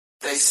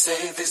They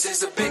say this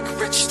is a big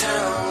rich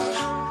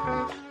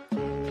town.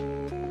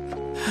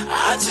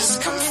 I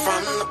just come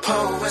from the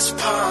poet's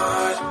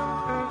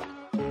part.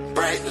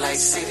 Bright light,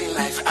 city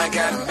life, I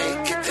gotta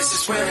make it, this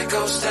is where it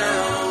goes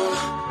down.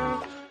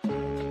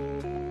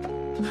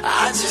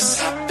 I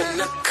just happen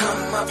to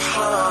come up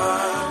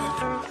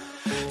hard.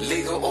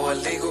 Legal or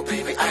illegal,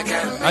 baby, I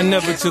gotta make it. I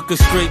never took a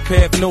straight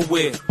path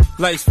nowhere.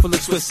 Life's full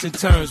of twists and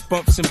turns,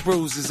 bumps and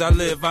bruises. I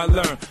live, I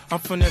learn. I'm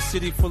from that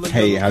city full of...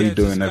 Hey, how you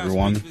doing,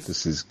 everyone?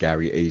 This is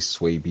Gary A.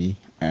 Swaby,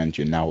 and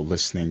you're now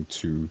listening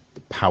to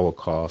the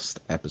Powercast,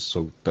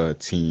 episode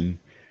 13.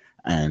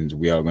 And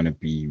we are going to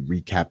be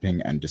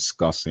recapping and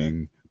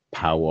discussing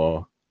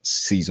Power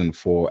Season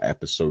 4,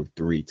 Episode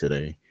 3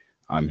 today.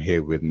 I'm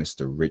here with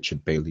Mr.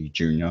 Richard Bailey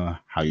Jr.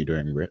 How you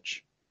doing,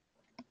 Rich?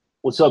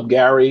 What's up,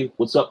 Gary?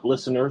 What's up,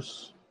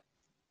 listeners?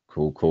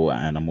 Cool.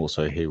 And I'm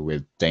also here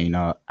with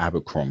Dana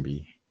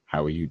Abercrombie.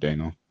 How are you,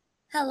 Dana?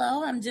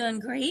 Hello, I'm doing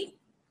great.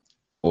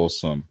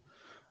 Awesome.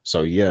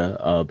 So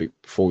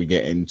before we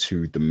get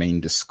into the main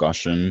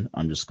discussion,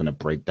 I'm just going to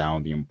break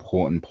down the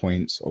important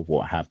points of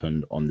what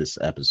happened on this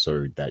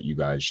episode that you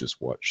guys just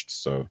watched.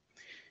 So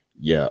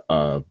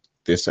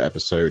this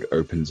episode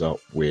opens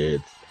up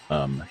with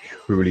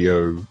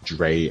Julio,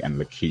 Dre,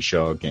 and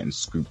Lakeisha getting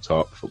scooped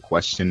up for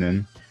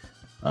questioning.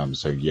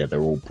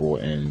 They're all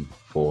brought in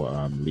for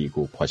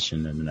legal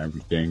questioning and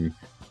everything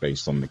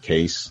based on the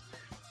case.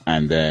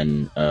 And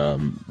then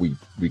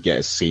we get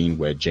a scene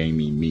where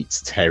Jamie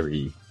meets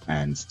Terry,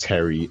 and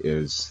Terry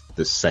is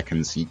the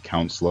second seat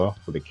counselor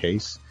for the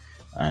case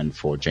and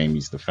for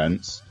Jamie's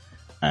defense.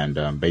 And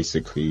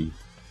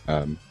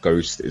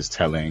Ghost is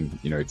telling,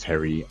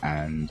 Terry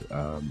and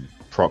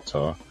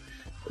Proctor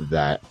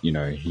that,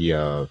 he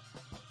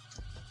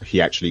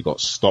actually got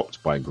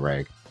stopped by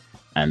Greg.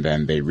 And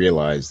then they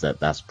realize that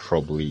that's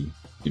probably,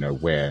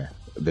 where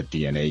the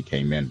DNA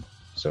came in.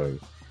 So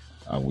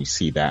we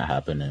see that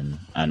happening.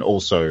 And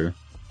also,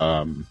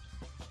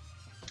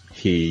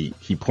 he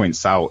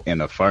points out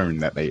in a photo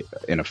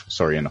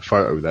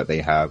that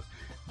they have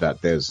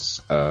that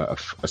there's a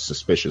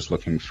suspicious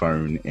looking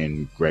phone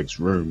in Greg's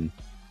room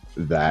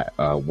that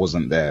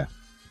wasn't there.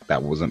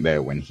 That wasn't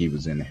there when he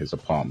was in his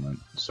apartment.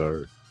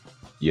 So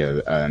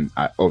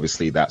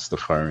obviously that's the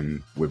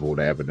phone with all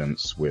the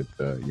evidence with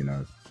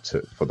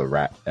for the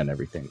rat and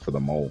everything, for the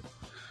mole.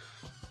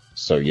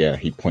 So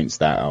he points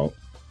that out.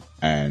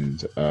 And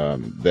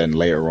then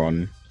later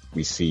on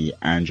we see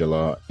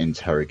Angela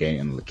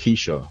interrogating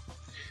Lakeisha,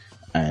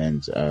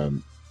 and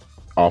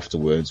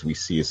afterwards we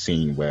see a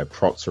scene where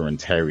Proctor and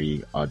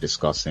Terry are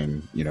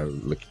discussing,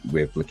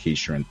 with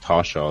Lakeisha and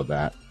Tasha,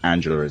 that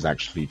Angela is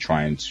actually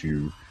trying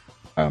to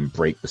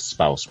break the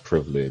spouse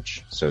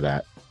privilege so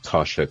that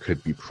Tasha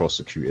could be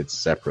prosecuted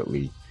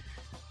separately.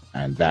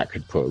 And that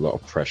could put a lot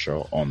of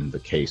pressure on the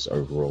case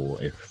overall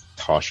if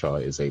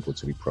Tasha is able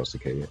to be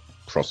prosecuted.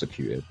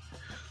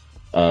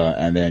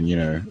 And then,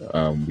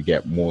 we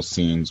get more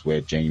scenes where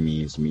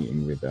Jamie is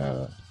meeting with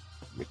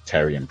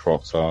Terry and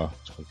Proctor,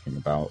 talking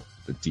about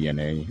the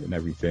DNA and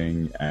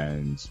everything.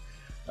 And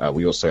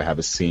we also have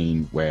a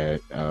scene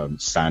where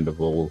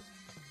Sandoval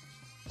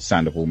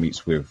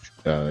meets with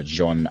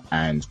John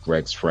and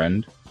Greg's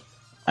friend.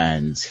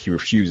 And he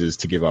refuses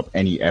to give up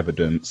any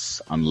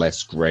evidence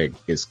unless Greg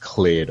is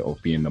cleared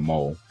of being the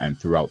mole. And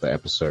throughout the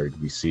episode,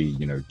 we see,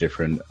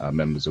 different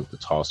members of the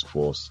task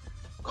force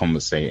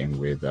conversating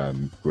with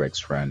Greg's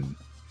friend,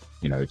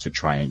 to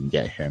try and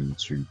get him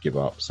to give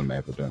up some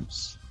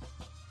evidence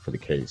for the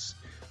case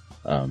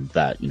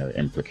that,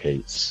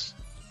 implicates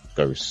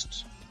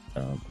Ghost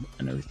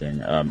and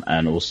everything.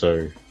 And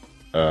also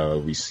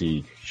we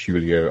see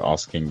Julio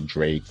asking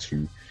Drake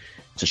to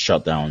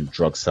shut down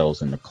drug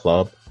sales in the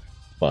club.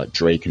 But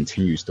Dre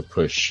continues to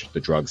push the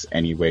drugs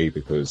anyway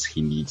because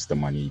he needs the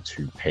money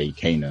to pay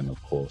Kanan,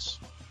 of course.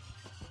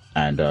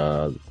 And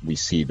we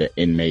see the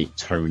inmate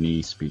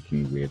Tony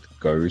speaking with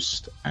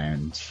Ghost,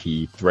 and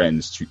he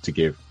threatens to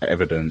give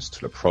evidence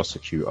to the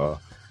prosecutor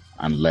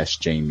unless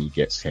Jamie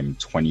gets him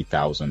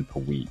 $20,000 per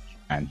week.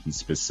 And he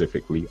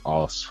specifically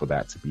asks for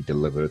that to be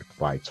delivered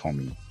by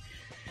Tommy.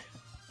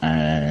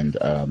 And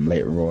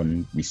later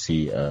on, we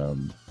see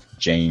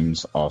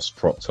James asks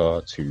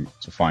Proctor to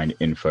find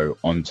info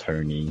on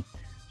Tony,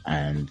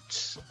 and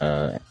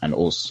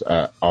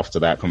also after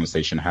that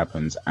conversation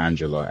happens,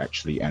 Angela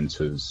actually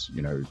enters,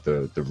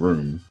 the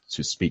room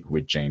to speak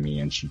with Jamie,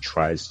 and she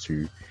tries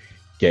to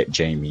get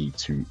Jamie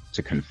to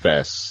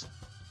confess,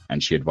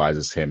 and she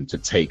advises him to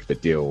take the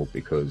deal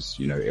because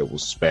it will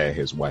spare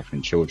his wife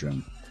and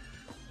children.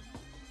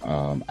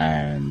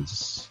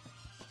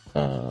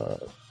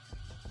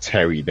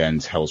 Terry then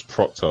tells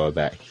Proctor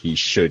that he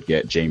should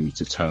get Jamie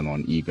to turn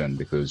on Egan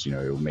because, it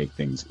will make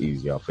things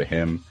easier for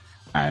him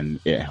and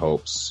it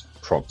helps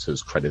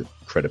Proctor's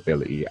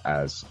credibility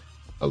as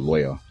a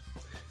lawyer.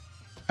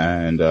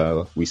 And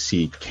we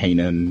see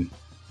Kanan,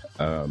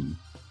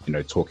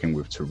 talking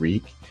with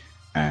Tariq,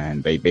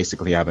 and they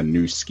basically have a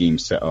new scheme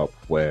set up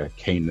where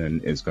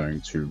Kanan is going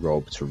to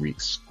rob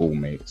Tariq's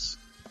schoolmates.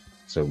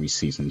 So we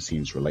see some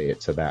scenes related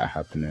to that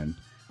happening.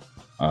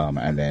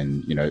 And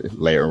then,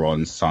 later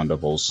on,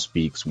 Sandoval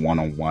speaks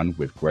one-on-one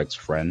with Greg's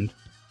friend,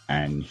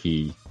 and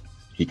he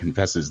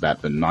confesses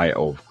that the night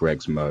of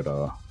Greg's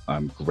murder,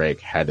 Greg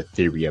had a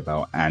theory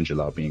about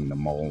Angela being the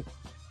mole,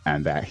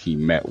 and that he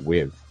met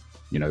with,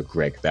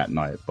 Greg that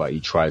night, but he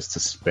tries to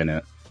spin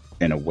it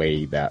in a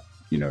way that,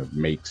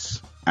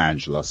 makes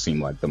Angela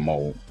seem like the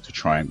mole to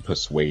try and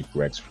persuade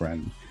Greg's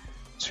friend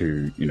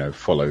to,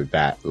 follow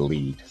that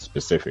lead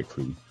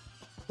specifically.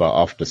 But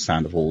after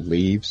Sandoval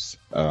leaves,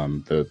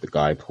 the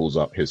guy pulls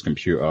up his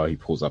computer, he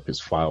pulls up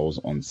his files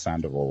on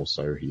Sandoval,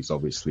 so he's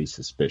obviously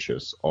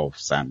suspicious of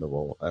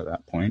Sandoval at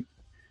that point.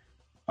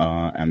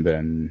 And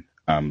then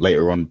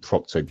later on,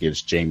 Proctor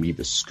gives Jamie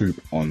the scoop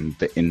on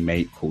the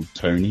inmate called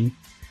Tony,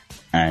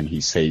 and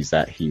he says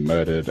that he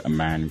murdered a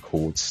man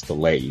called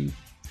Staletti.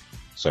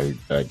 So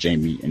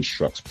Jamie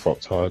instructs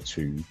Proctor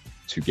to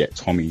get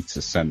Tommy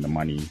to send the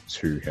money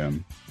to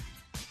him.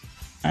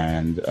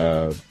 And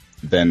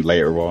then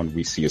later on,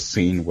 we see a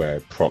scene where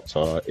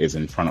Proctor is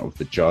in front of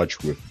the judge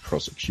with the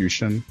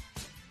prosecution,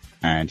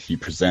 and he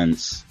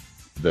presents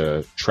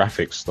the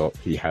traffic stop.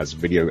 He has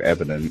video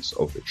evidence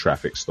of the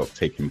traffic stop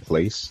taking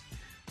place,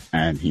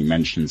 and he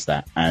mentions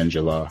that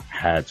Angela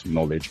had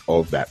knowledge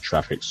of that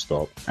traffic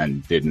stop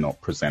and did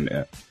not present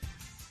it.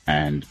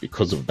 And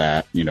because of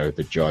that,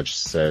 the judge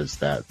says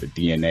that the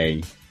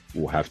DNA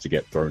will have to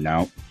get thrown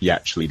out. He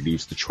actually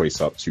leaves the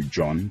choice up to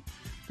John,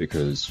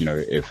 because,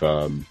 if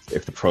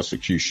the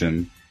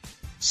prosecution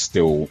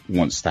still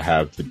wants to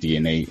have the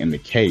DNA in the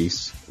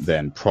case,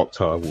 then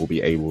Proctor will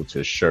be able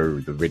to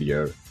show the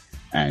video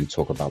and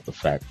talk about the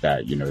fact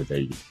that,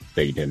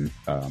 they didn't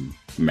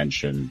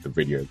mention the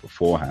video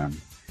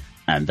beforehand.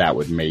 And that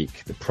would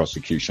make the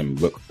prosecution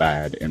look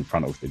bad in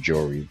front of the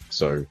jury.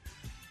 So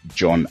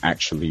John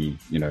actually,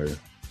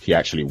 he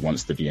actually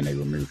wants the DNA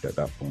removed at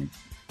that point.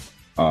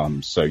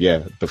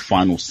 The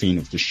final scene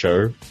of the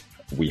show,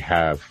 we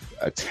have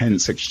a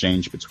tense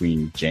exchange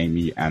between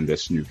Jamie and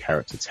this new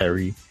character,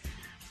 Terry.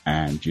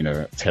 And,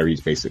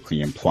 Terry's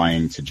basically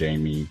implying to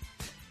Jamie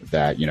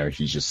that,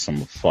 he's just some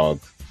thug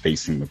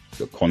facing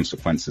the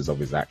consequences of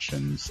his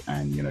actions.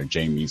 And,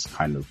 Jamie's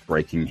kind of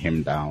breaking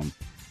him down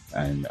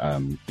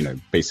and,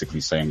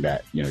 basically saying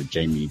that,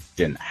 Jamie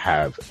didn't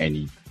have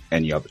any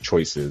other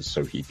choices.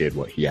 So he did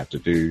what he had to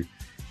do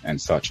and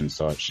such and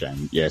such.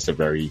 And yeah, it's a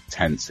very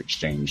tense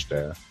exchange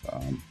there.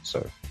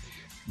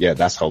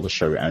 That's how the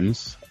show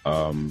ends.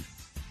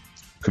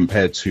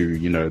 Compared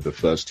to, the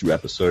first two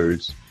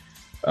episodes,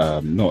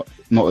 not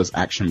as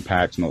action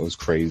packed, not as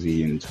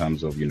crazy in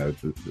terms of,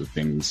 the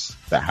things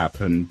that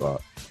happen,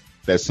 but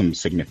there's some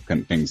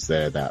significant things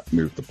there that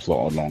move the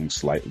plot along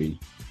slightly,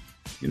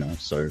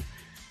 so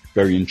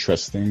very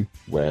interesting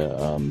where,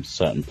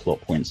 certain plot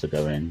points are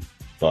going.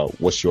 But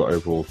what's your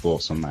overall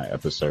thoughts on that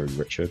episode,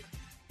 Richard?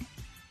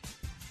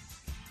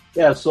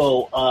 Yeah,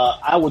 so,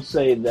 I would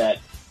say that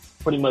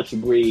pretty much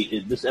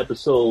agree. This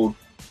episode,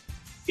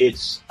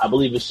 I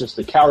believe it's just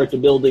a character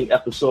building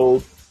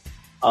episode.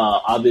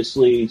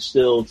 Obviously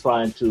still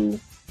trying to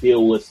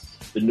deal with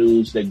the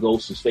news that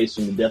Ghost is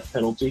facing the death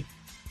penalty.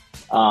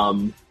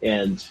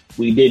 And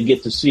we did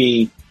get to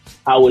see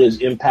how it is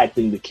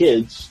impacting the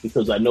kids,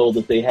 because I know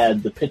that they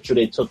had the picture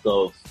they took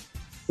of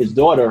his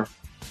daughter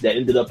that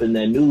ended up in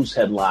their news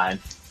headline.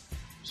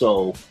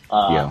 So,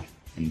 yeah,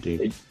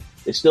 indeed.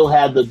 It still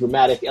had the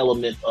dramatic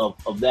element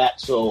of that.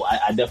 So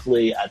I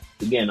definitely, I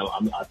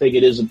think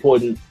it is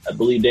important. I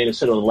believe Dana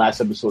said on the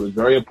last episode, it's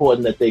very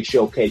important that they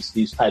showcase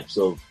these types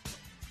of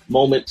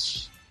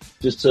moments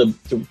just so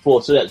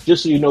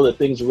you know that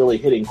things are really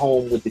hitting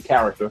home with the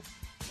character.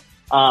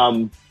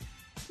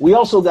 We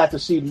also got to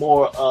see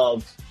more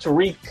of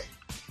Tariq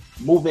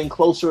moving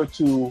closer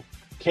to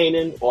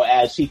Kanan, or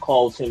as he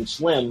calls him,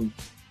 Slim,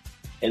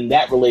 in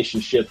that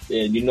relationship.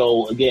 And,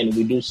 again,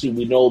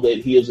 we know that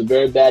he is a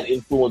very bad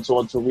influence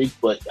on Tariq,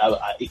 but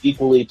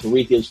equally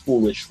Tariq is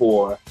foolish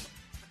for,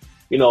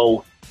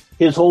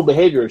 his whole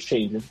behavior is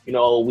changing.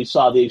 We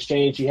saw the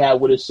exchange he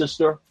had with his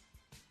sister.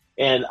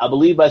 And I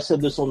believe I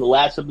said this on the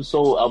last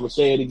episode. I will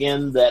say it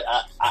again, that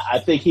I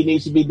think he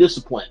needs to be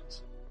disciplined.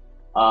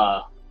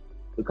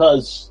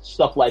 Because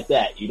stuff like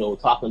that,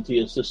 talking to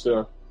your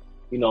sister,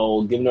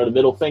 giving her the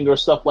middle finger,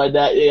 stuff like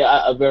that,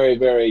 very,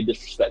 very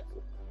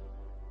disrespectful.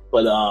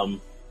 But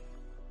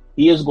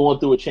he is going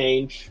through a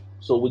change,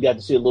 so we got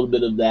to see a little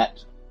bit of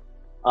that.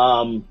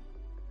 And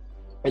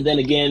then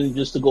again,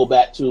 just to go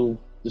back to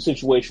the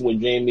situation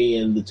with Jamie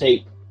and the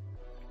tape,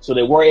 so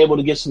they were able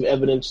to get some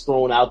evidence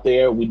thrown out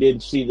there. We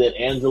did see that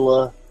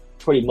Angela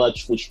pretty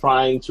much was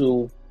trying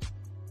to.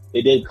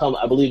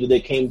 I believe that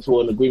they came to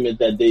an agreement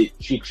that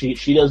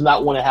she does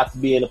not want to have to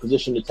be in a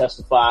position to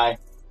testify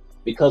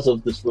because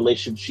of this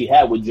relationship she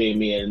had with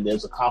Jamie, and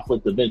there's a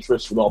conflict of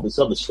interest with all this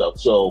other stuff.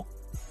 So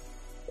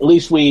at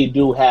least we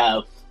do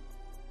have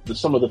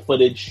some of the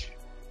footage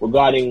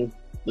regarding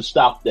the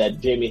stop that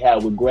Jamie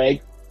had with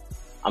Greg.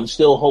 I'm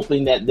still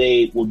hoping that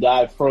they will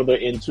dive further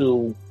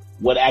into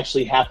what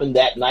actually happened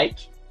that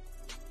night.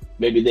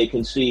 Maybe they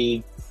can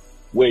see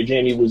where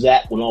Jamie was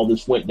at when all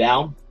this went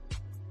down.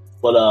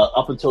 But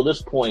up until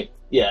this point,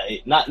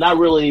 not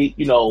really.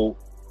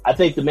 I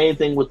think the main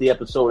thing with the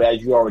episode,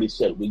 as you already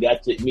said, we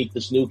got to meet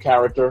this new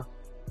character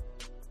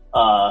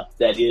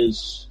that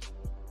is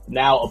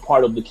now a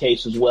part of the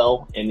case as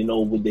well. And,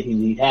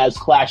 he has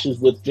clashes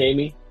with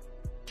Jamie.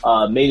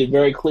 Made it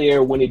very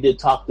clear when he did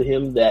talk to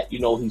him that,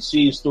 he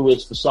sees through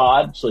his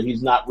facade. So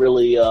he's not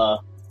really,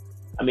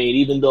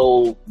 even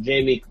though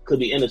Jamie could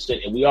be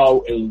innocent, and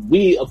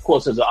we of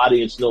course, as an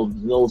audience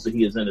knows that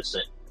he is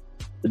innocent.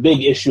 The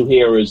big issue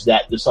here is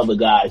that this other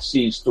guy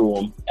sees through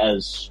him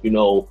as,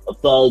 a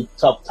thug,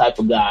 tough type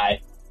of guy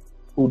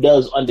who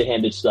does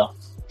underhanded stuff,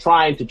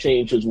 trying to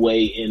change his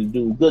way and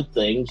do good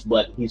things,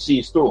 but he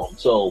sees through him.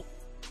 So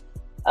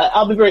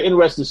I'll be very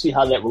interested to see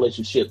how that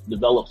relationship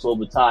develops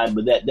over time.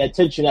 But that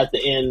tension at the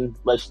end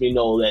lets me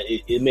know that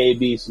it may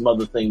be some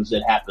other things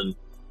that happen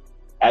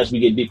as we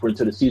get deeper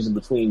into the season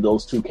between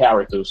those two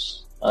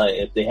characters,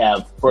 if they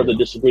have further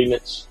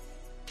disagreements.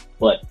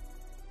 But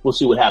we'll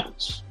see what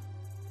happens.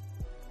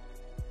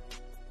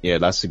 Yeah,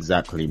 that's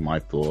exactly my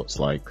thoughts.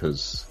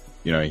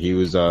 He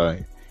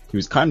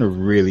was kind of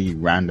really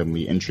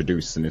randomly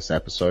introduced in this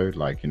episode.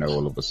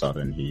 All of a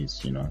sudden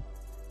he's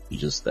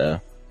just there.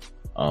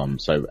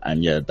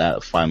 That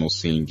final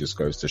scene just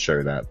goes to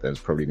show that there's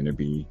probably going to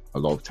be a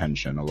lot of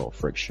tension, a lot of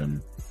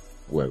friction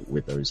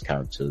with those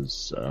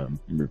characters,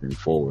 moving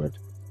forward.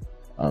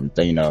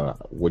 Dana,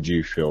 what do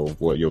you feel?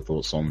 What are your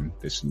thoughts on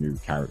this new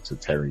character,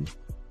 Terry?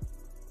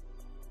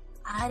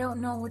 I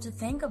don't know what to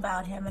think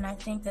about him, and I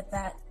think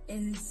that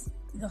is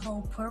the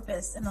whole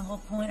purpose and the whole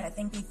point. I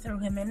think they threw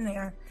him in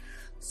there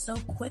so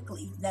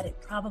quickly that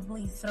it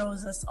probably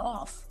throws us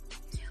off.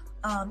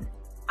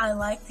 I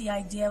like the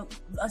idea,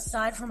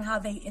 aside from how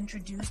they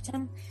introduced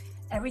him,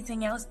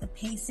 everything else, the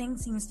pacing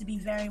seems to be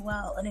very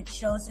well, and it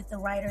shows that the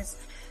writers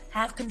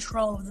have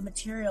control of the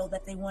material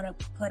that they want to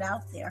put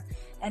out there,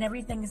 and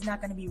everything is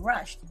not going to be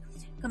rushed.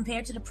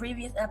 Compared to the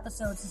previous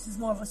episodes, this is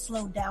more of a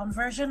slowed down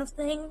version of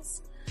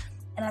things.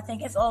 And I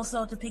think it's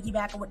also to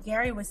piggyback on what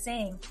Richard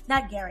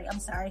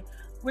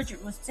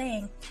was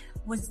saying,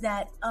 was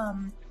that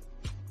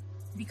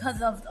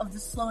because of the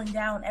slowing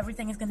down,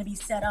 everything is going to be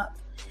set up.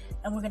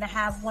 And we're going to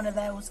have one of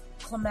those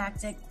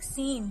climactic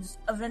scenes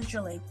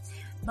eventually.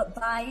 But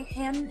by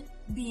him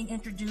being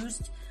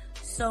introduced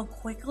so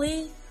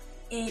quickly,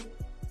 it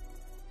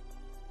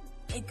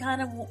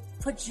kind of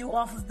puts you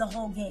off of the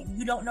whole game.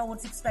 You don't know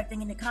what's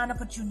expecting, and it kind of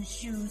puts you in the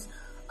shoes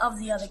of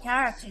the other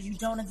characters. You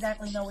don't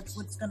exactly know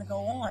what's going to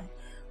go on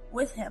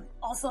with him.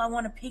 Also, I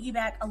want to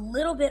piggyback a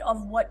little bit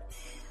of what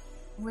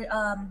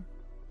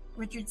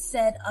Richard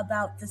said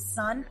about the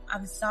son.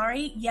 I'm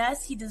sorry.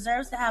 Yes, he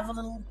deserves to have a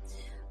little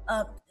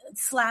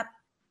slap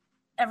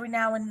every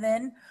now and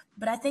then,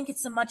 but I think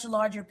it's a much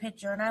larger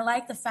picture, and I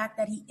like the fact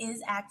that he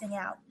is acting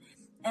out.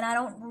 And I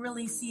don't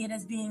really see it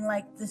as being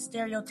like the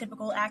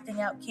stereotypical acting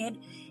out kid.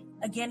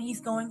 Again,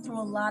 he's going through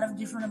a lot of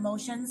different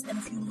emotions, and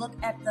if you look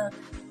at the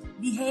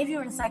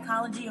behavior and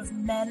psychology of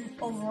men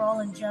overall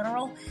in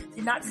general,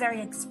 they're not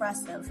very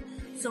expressive.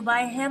 So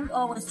by him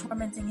always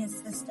tormenting his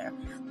sister,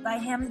 by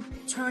him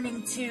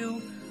turning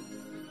to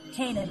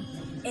Kanan,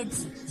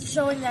 it's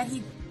showing that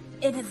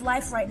in his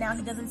life right now,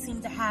 he doesn't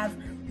seem to have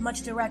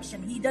much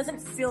direction. He doesn't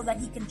feel that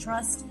he can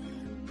trust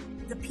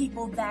the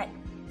people that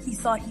he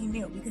thought he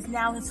knew, because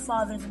now his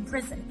father's in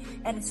prison,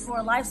 and it's for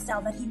a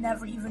lifestyle that he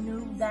never even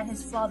knew that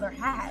his father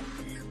had.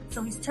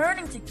 So he's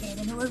turning to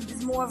Kanan, who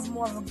is more of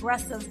an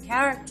aggressive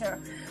character,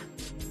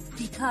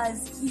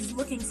 because he's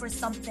looking for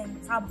something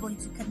probably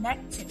to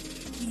connect to.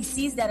 He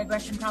sees that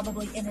aggression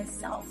probably in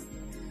himself.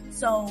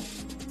 So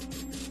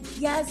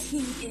yes, he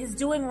is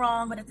doing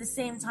wrong, but at the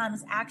same time,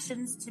 his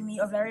actions to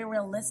me are very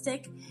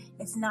realistic.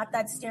 It's not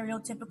that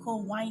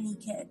stereotypical whiny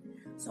kid.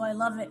 So I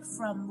love it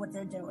from what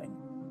they're doing.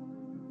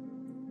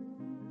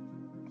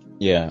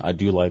 Yeah, I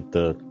do like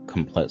the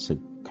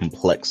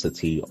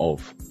complexity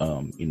of,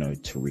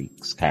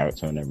 Tariq's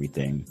character and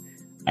everything.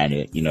 And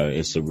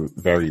it's a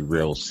very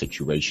real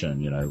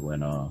situation,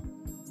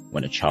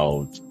 when a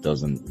child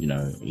doesn't,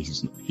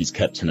 he's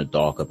kept in the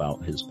dark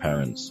about his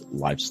parents'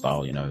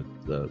 lifestyle,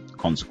 the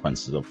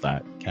consequences of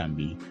that can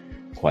be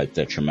quite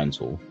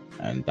detrimental.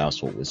 And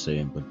that's what we're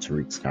seeing with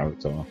Tariq's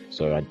character.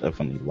 So I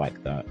definitely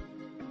like that.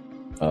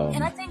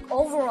 And I think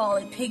overall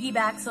it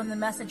piggybacks on the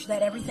message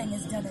that everything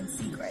is done in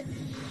secret.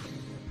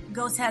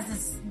 Ghost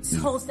has this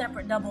whole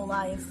separate double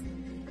life.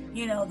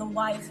 The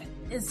wife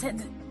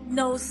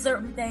knows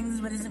certain things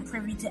but isn't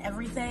privy to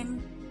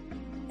everything.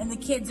 And the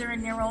kids are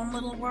in their own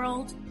little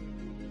world.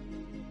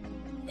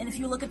 And if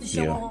you look at the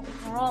show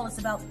overall, it's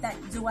about that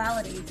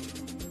duality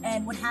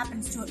and what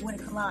happens to it when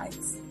it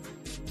collides.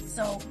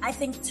 So I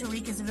think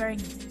Tariq is a very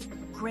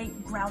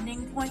great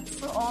grounding point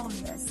for all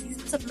of this.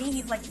 To me,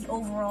 he's like the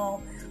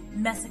overall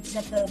message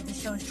that the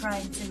show is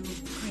trying to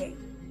create.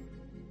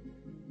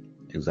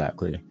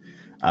 Exactly.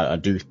 I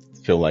do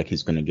feel like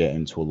he's going to get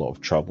into a lot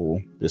of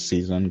trouble this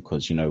season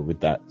because,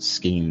 with that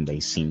scheme they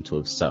seem to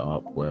have set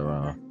up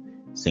where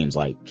seems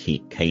like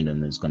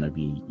Kanan is going to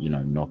be,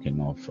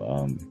 knocking off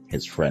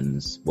his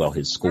friends,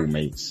 his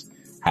schoolmates'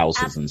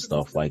 houses and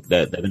stuff. Like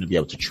they're going to be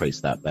able to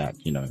trace that back,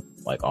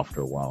 after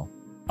a while.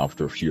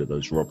 after a few of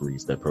those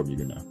robberies, they're probably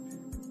gonna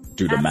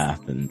do the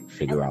math and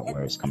figure out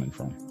where it's coming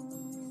from.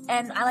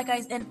 And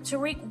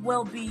Tariq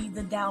will be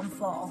the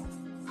downfall,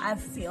 I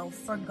feel,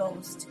 for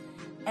Ghost.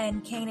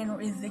 And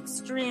Kanan is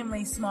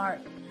extremely smart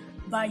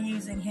by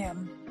using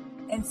him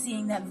and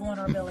seeing that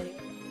vulnerability.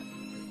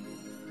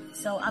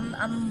 So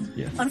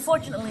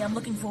unfortunately, I'm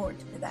looking forward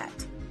to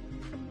that.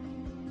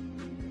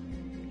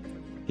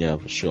 Yeah,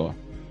 for sure.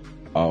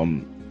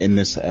 In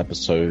this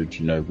episode,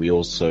 we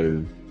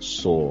also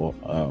saw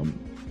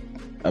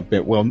a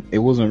bit. Well, it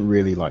wasn't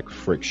really like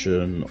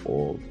friction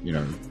or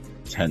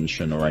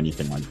tension or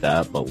anything like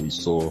that, but we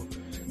saw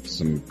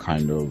some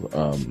kind of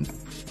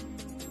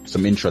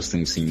some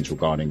interesting scenes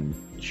regarding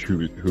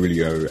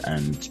Julio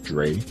and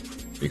Dre,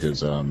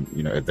 because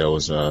there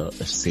was a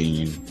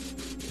scene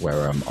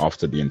where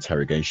after the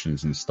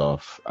interrogations and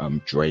stuff,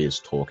 Dre is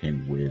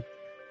talking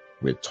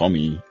with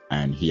Tommy,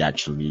 and he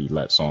actually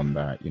lets on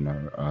that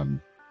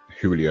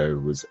Julio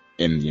was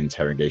in the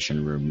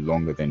interrogation room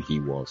longer than he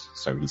was,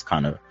 so he's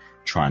kind of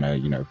trying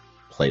to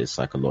play a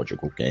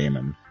psychological game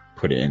and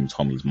put it in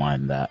Tommy's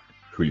mind that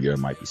Julio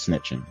might be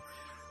snitching.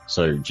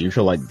 So do you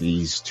feel like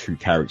these two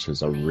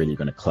characters are really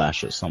going to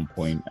clash at some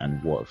point,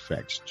 and what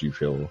effect do you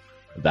feel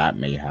that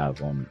may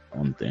have on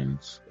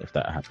things if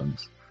that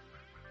happens?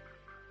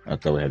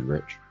 Go ahead,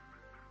 Rich.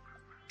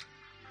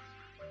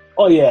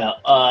 Oh yeah,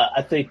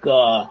 I think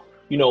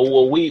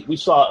we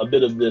saw a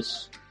bit of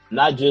this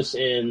not just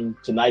in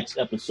tonight's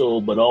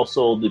episode, but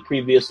also the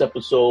previous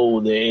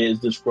episode. There is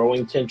this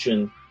growing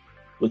tension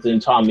within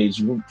Tommy's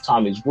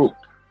group,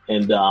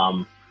 and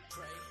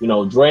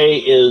Dre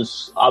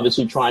is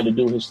obviously trying to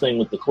do his thing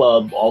with the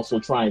club, also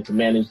trying to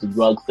manage the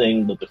drug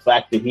thing. But the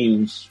fact that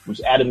he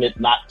was adamant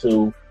not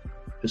to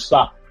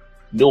stop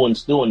doing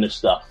this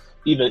stuff,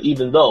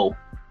 even though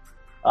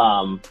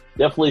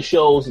definitely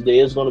shows that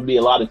there is going to be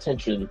a lot of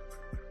tension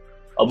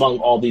among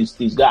all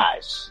these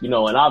guys, and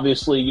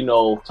obviously,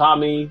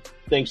 Tommy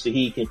thinks that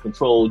he can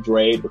control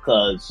Dre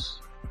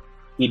because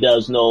he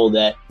does know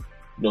that,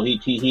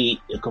 he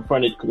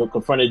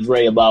confronted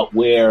Dre about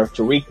where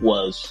Tariq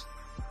was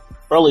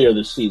earlier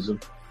this season.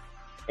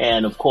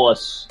 And of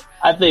course,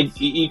 I think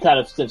he kind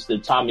of sense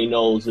that Tommy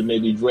knows that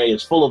maybe Dre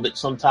is full of it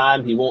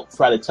sometime. He won't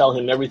try to tell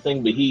him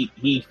everything, but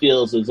he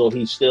feels as though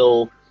he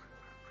still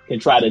can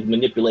try to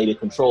manipulate and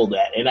control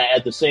that. And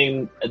at the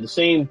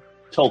same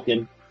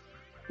token,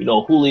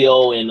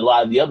 Julio and a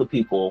lot of the other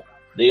people,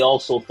 they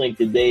also think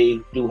that they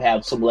do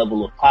have some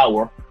level of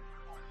power.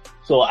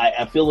 So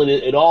I feel that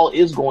it all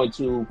is going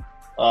to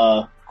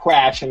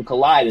crash and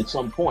collide at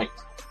some point.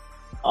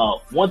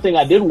 One thing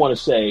I did want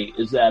to say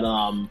is that,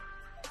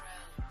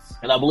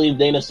 and I believe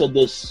Dana said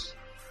this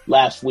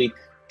last week,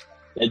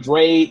 that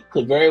Dre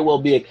could very well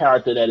be a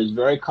character that is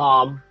very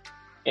calm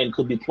and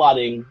could be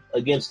plotting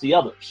against the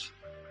others.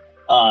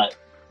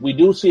 We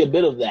do see a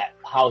bit of that,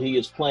 how he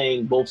is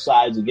playing both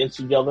sides against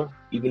each other.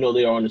 Even though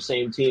they are on the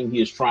same team,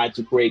 he is trying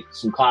to create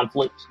some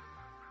conflict.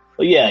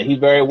 But yeah, he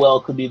very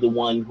well could be the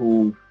one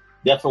who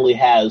definitely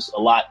has a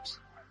lot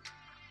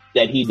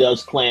that he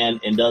does plan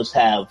and does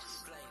have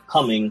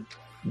coming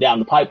down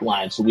the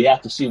pipeline. So we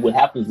have to see what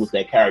happens with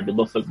that character.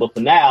 But for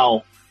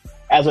now,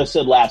 as I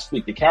said last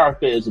week, the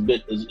character is a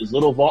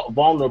little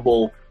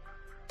vulnerable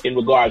in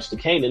regards to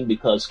Kanan,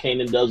 because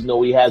Kanan does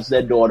know he has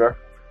that daughter.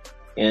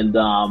 And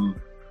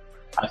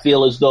I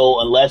feel as though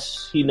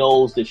unless he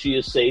knows that she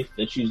is safe,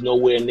 that she's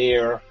nowhere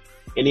near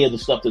any of the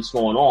stuff that's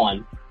going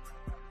on,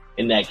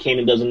 and that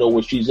Kanan doesn't know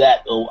where she's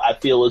at, I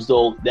feel as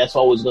though that's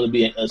always going to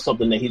be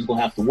something that he's going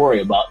to have to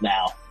worry about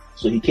now.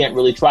 So he can't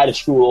really try to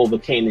screw over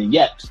Kanan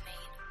yet.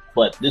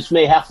 But this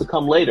may have to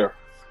come later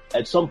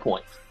at some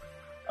point,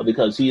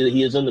 because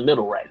he is in the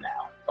middle right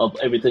now of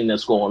everything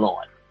that's going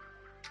on.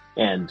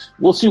 And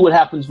we'll see what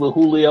happens with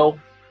Julio.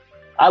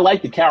 I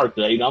like the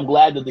character. I'm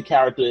glad that the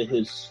character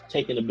has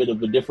taken a bit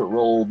of a different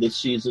role this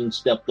season,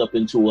 stepped up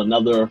into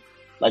another,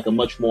 like a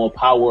much more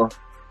power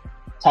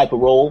type of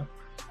role.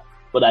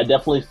 But I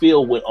definitely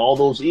feel with all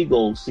those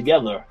egos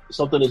together,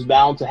 something is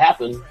bound to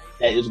happen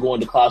that is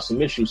going to cause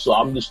some issues. So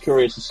I'm just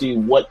curious to see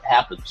what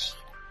happens.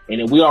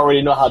 And we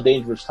already know how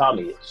dangerous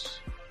Tommy is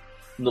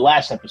from the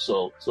last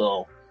episode.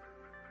 So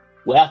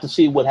we'll have to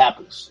see what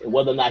happens and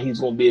whether or not he's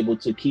going to be able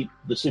to keep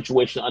the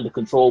situation under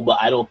control. But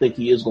I don't think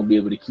he is going to be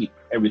able to keep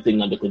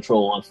everything under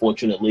control,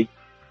 unfortunately.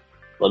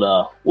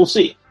 But we'll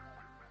see.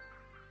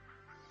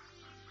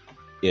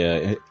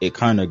 Yeah, it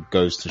kind of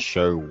goes to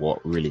show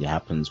what really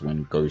happens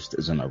when Ghost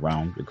isn't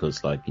around,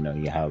 because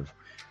you have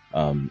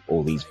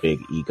all these big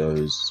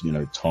egos,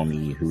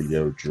 Tommy,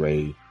 Julio,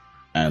 Dre,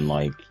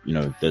 and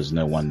there's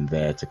no one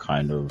there to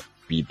kind of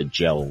be the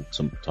gel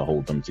to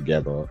hold them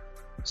together.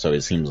 So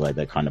it seems like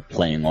they're kind of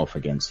playing off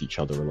against each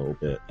other a little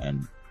bit,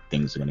 and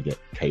things are going to get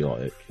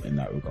chaotic in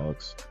that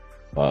regards.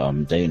 But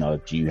Dana,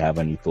 do you have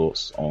any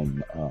thoughts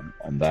on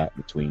that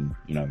between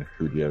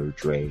Julio,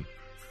 Dre,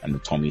 and the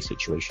Tommy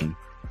situation?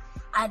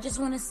 I just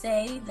want to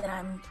say that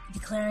I'm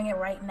declaring it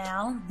right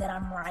now that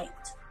I'm right.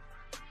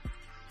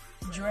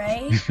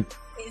 Dre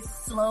is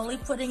slowly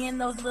putting in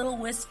those little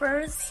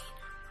whispers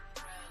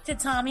to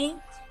Tommy,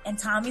 and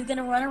Tommy's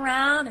gonna run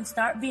around and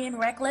start being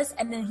reckless,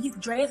 and then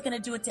Dre is gonna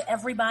do it to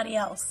everybody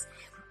else.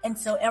 And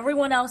so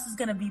everyone else is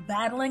gonna be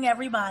battling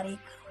everybody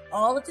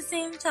all at the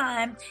same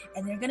time,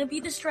 and they're gonna be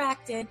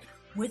distracted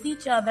with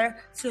each other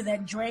so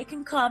that Dre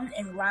can come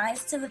and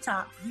rise to the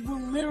top. He will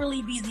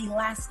literally be the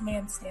last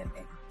man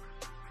standing.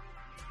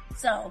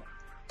 So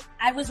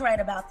I was right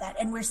about that,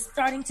 and we're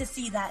starting to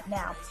see that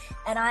now.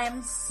 And I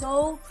am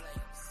so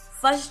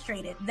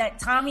frustrated that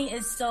Tommy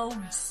is so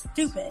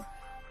stupid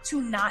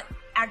to not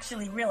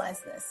actually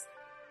realize this.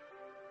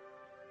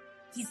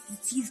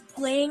 He's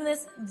playing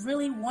this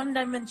really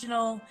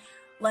one-dimensional,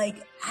 like,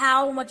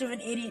 how much of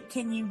an idiot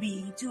can you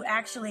be to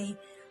actually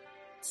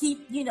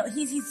keep, you know,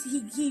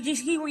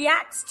 he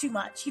reacts too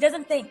much. He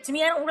doesn't think. To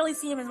me, I don't really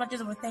see him as much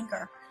as a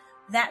thinker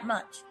that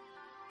much.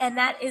 And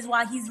that is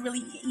why he's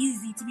really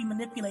easy to be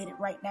manipulated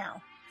right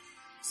now.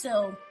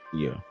 So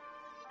Yeah.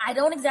 I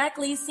don't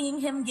exactly see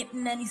him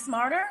getting any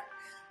smarter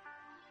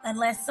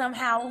unless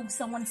somehow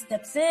someone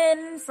steps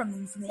in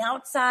from the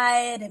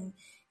outside and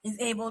is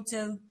able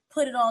to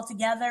put it all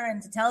together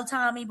and to tell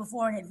Tommy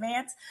before in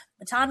advance.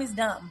 But Tommy's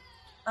dumb.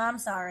 I'm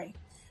sorry.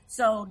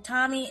 So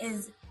Tommy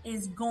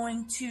is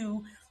going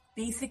to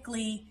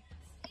basically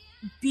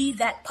be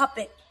that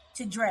puppet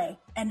to Dre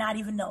and not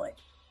even know it.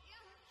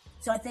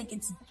 So I think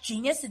it's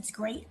genius. It's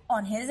great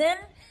on his end.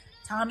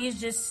 Tommy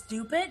is just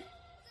stupid.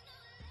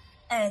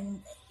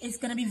 And it's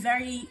going to be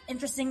very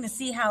interesting to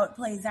see how it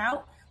plays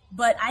out.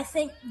 But I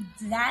think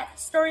that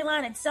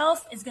storyline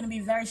itself is going to be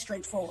very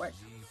straightforward.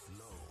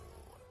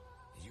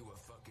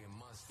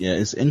 Yeah,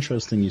 it's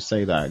interesting you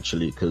say that,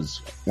 actually, because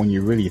when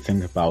you really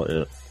think about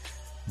it,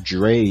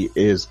 Dre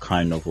is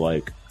kind of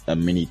like a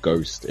mini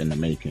Ghost in the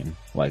making,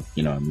 like,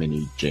 you know, a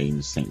mini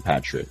James St.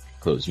 Patrick,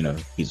 because, you know,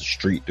 he's a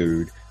street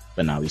dude,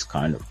 but now he's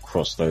kind of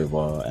crossed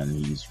over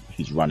and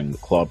he's running the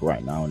club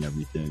right now and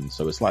everything.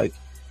 So it's like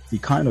he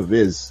kind of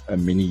is a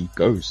mini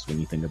Ghost when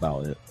you think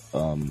about it.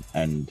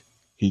 And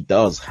he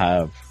does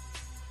have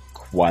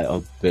quite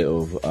a bit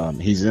of,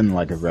 he's in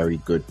like a very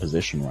good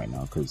position right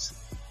now because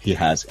he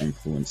has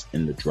influence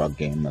in the drug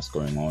game that's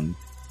going on,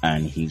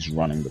 and he's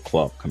running the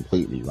club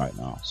completely right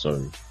now.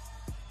 So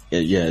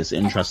yeah, it's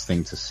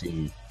interesting to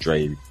see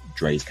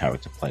Dre's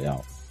character play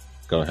out.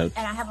 Go ahead.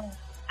 And I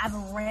have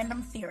a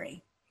random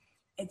theory.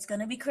 It's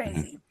gonna be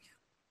crazy.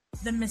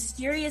 Mm-hmm. The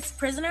mysterious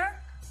prisoner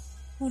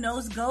who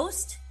knows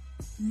Ghost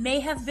may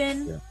have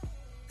been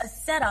a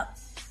setup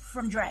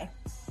from Dre.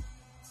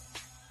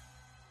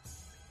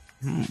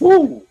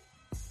 Woo!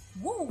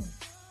 Woo!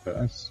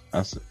 That's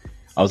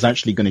I was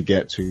actually going to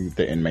get to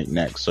the inmate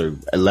next, so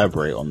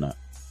elaborate on that.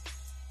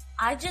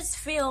 I just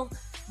feel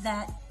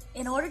that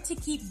in order to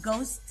keep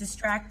Ghost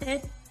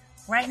distracted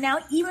right now,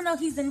 even though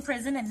he's in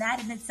prison and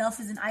that in itself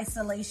is an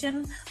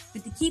isolation,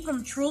 but to keep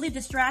him truly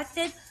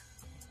distracted,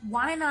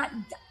 why not?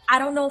 I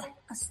don't know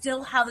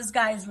still how this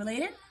guy is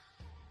related,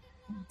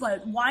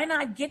 but why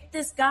not get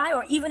this guy,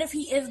 or even if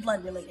he is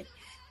blood related,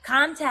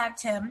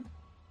 contact him.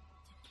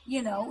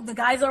 You know, the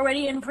guy's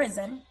already in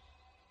prison,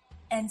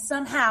 and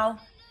somehow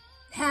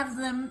have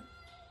them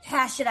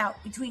hash it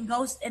out between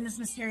Ghost and this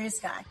mysterious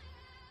guy.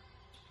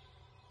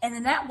 And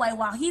in that way,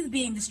 while he's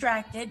being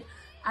distracted,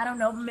 I don't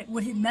know,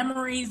 with his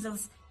memories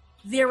of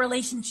their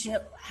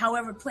relationship,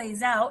 however it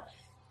plays out,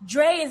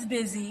 Dre is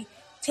busy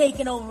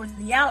taking over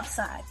the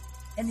outside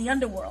and the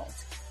underworld.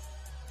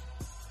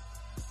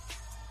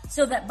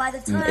 So that by the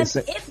time,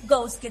 if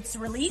Ghost gets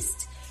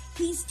released,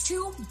 he's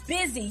too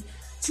busy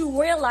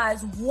to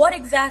realize what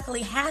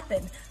exactly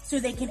happened so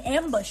they can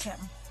ambush him.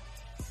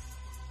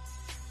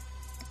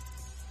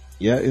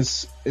 Yeah,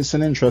 it's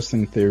an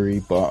interesting theory,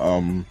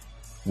 but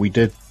we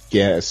did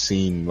get a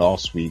scene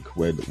last week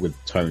with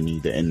Tony,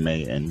 the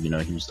inmate, and, you know,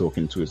 he was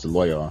talking to his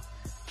lawyer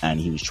and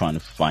he was trying to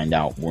find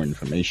out more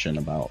information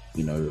about,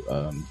 you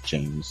know,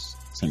 James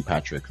St.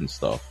 Patrick and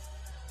stuff.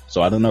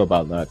 So I don't know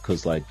about that,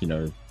 because, like, you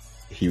know,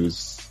 he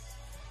was,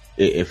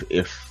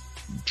 if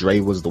Dre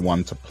was the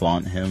one to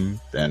plant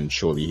him, then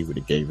surely he would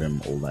have gave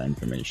him all that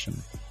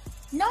information.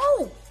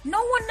 No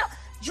one.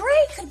 Dre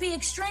could be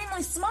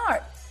extremely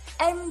smart,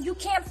 and you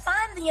can't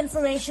find the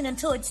information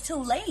until it's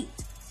too late.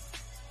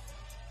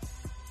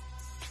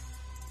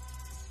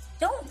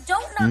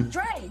 Don't knock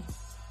Dre.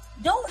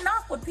 Don't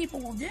knock what people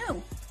will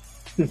do.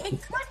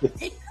 It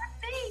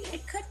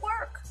could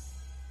work.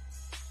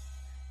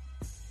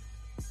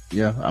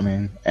 Yeah, I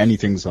mean,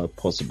 anything's a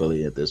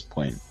possibility at this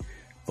point.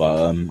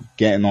 But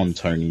getting on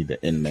Tony,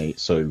 the inmate,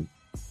 so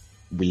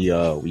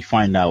we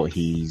find out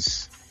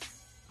he's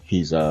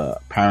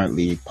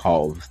apparently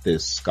part of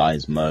this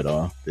guy's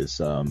murder, this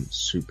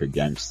super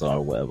gangster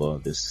or whatever,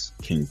 this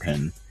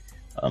kingpin.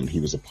 He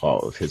was a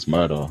part of his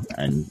murder,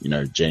 and, you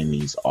know,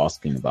 Jamie's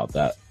asking about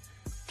that.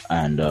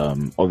 And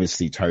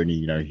obviously Tony,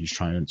 you know, he's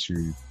trying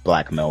to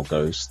blackmail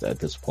Ghost at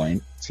this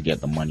point to get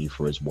the money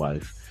for his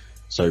wife.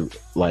 So,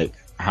 like,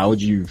 how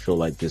do you feel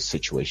like this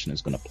situation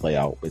is going to play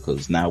out?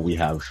 Because now we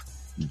have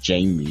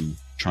Jamie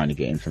trying to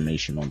get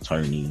information on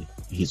Tony.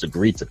 He's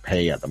agreed to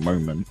pay at the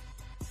moment,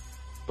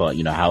 but,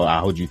 you know,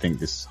 how do you think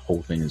this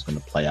whole thing is going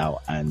to play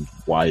out, and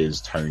why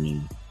is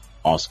Tony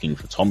asking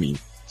for Tommy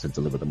to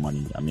deliver the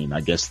money. I mean,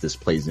 I guess this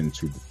plays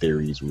into the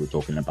theories we were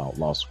talking about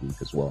last week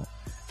as well.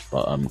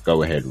 But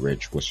go ahead,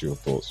 Rich. What's your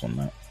thoughts on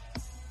that?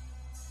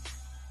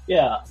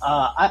 Yeah,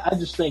 I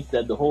just think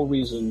that the whole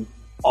reason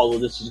all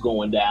of this is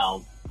going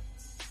down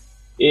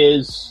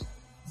is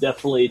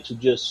definitely to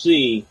just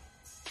see,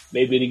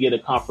 maybe to get a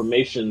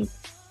confirmation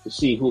to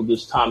see who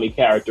this Tommy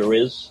character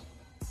is.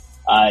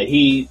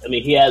 He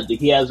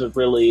hasn't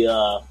really.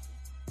 I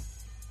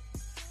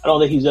don't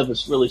think he's ever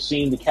really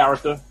seen the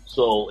character,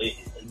 so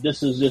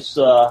this is just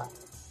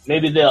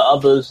maybe there are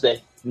others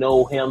that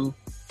know him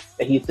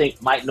that he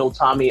think might know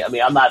Tommy. I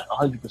mean, I'm not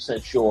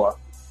 100% sure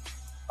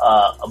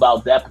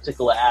about that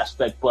particular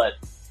aspect, but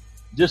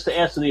just to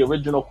answer the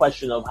original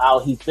question of how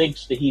he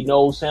thinks that he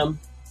knows him,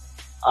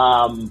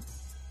 or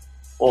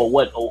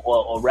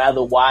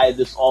rather why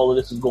all of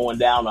this is going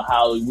down, or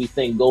how we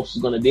think Ghost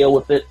is going to deal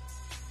with it.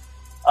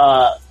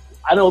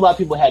 I know a lot of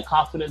people had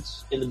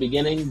confidence in the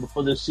beginning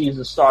before this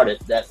season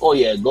started that, oh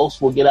yeah,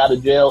 Ghost will get out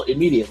of jail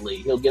immediately.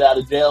 He'll get out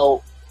of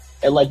jail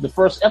at like the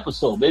first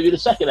episode, maybe the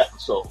second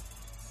episode.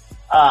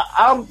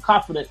 I'm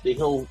confident that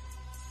he'll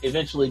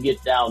eventually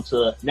get down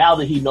to, now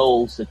that he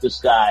knows that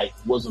this guy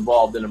was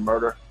involved in a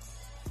murder,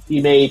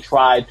 he may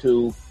try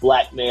to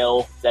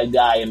blackmail that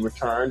guy in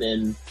return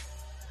and,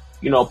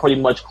 pretty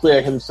much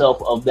clear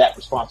himself of that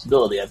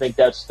responsibility. I think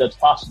that's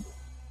possible.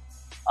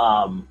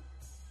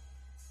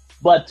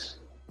 But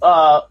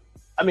I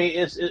mean,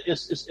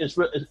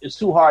 it's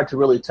too hard to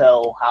really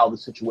tell how the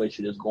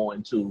situation is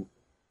going to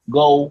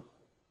go.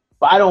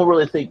 But I don't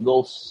really think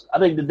Ghost. I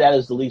think that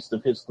is the least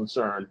of his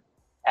concern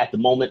at the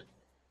moment.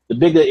 The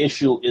bigger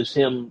issue is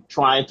him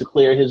trying to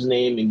clear his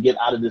name and get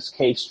out of this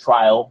case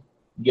trial,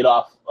 get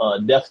off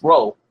death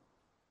row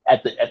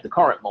at the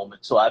current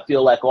moment. So I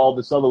feel like all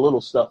this other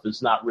little stuff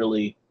is not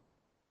really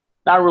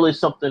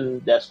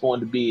something that's going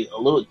to be a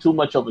little too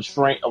much of a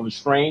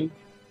strain.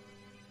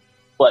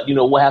 But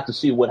we'll have to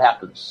see what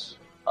happens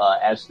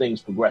as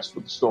things progress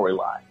with the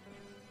storyline.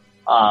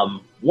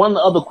 One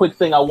other quick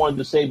thing I wanted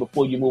to say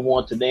before you move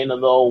on to Dana,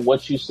 though,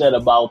 what you said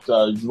about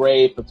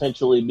Dre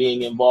potentially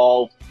being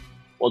involved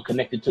or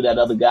connected to that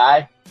other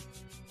guy.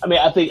 I mean,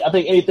 I think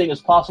anything is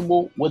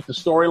possible with the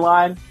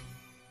storyline.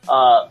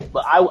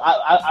 But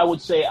I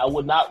would say I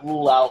would not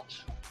rule out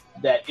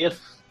that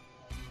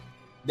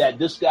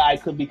this guy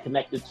could be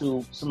connected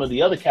to some of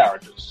the other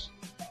characters,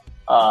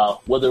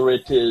 whether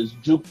it is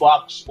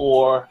Jukebox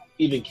or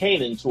even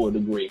Kanan to a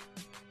degree.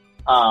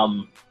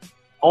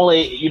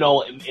 Only,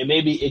 and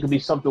maybe it could be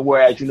something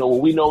whereas,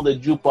 we know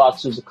that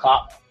Jukebox is a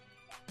cop,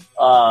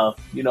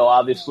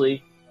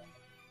 obviously.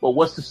 But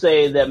what's to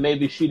say that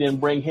maybe she didn't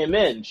bring him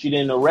in? She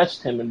didn't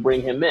arrest him and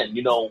bring him in.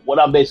 What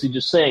I'm basically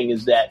just saying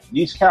is that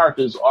these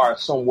characters are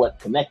somewhat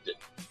connected.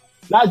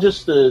 Not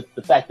just the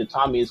fact that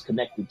Tommy is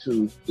connected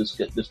to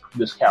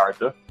this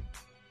character,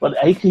 but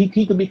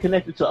he could be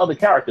connected to other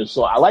characters.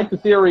 So I like the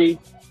theory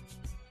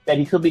that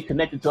he could be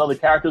connected to other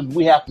characters.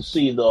 We have to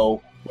see,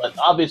 though. But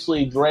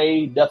obviously,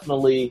 Dre,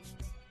 definitely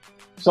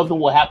something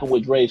will happen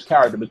with Dre's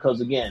character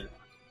because, again,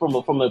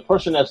 from a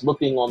person that's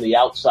looking on the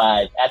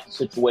outside at the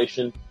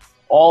situation,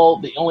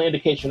 the only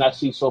indication I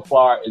see so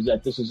far is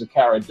that this is a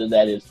character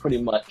that is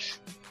pretty much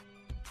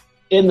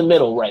in the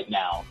middle right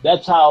now.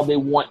 That's how they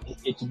want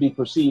it to be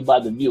perceived by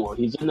the viewer.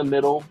 He's in the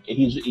middle.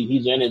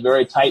 He's in a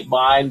very tight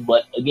bind,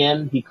 but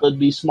again, he could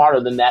be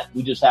smarter than that.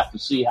 We just have to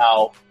see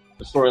how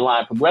the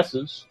storyline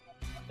progresses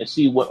and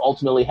see what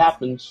ultimately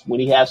happens when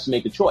he has to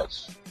make a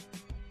choice.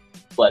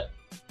 But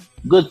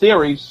good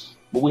theories,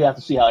 but we have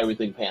to see how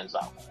everything pans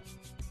out.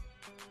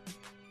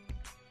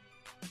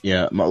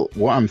 Yeah,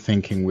 what I'm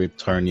thinking with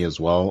Tony as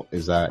well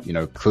is that,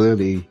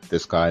 clearly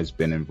this guy's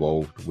been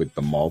involved with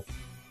the mob,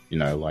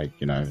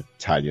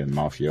 Italian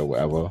mafia,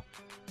 whatever.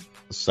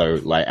 So,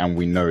 and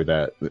we know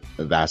that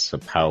that's a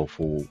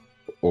powerful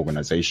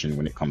organization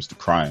when it comes to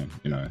crime,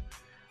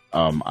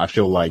 I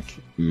feel like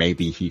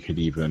maybe he could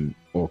even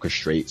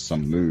orchestrate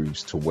some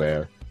moves to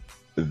where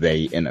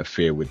they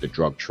interfere with the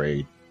drug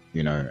trade,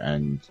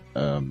 and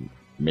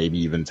maybe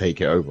even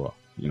take it over,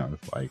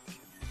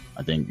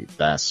 I think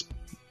that's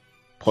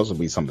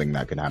possibly something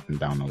that could happen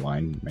down the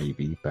line,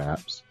 maybe,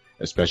 perhaps,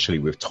 especially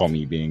with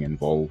Tommy being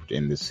involved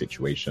in this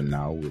situation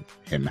now, with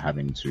him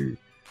having to,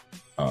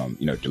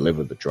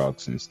 deliver the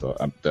drugs and stuff,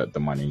 the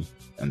money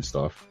and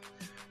stuff.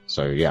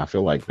 So yeah, I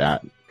feel like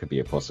that could be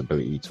a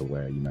possibility to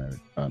where,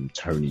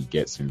 Tony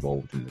gets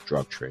involved in the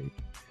drug trade.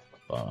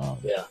 But,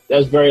 yeah,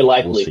 that's very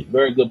likely. We'll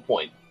very good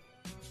point.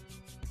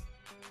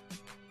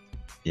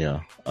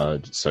 Yeah.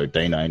 So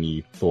Dana,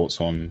 any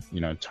thoughts on,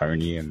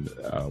 Tony and,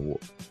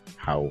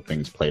 how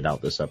things played out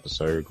this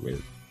episode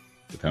with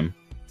him?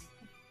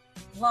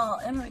 Well,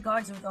 in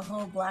regards to the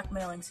whole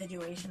blackmailing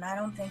situation, I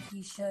don't think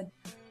he should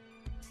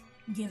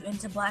give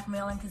into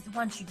blackmailing because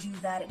once you do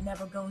that, it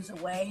never goes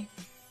away.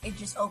 It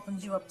just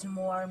opens you up to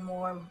more and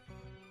more,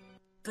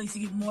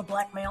 basically more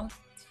blackmail.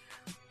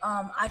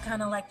 I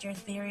kind of liked your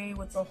theory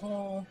with the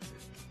whole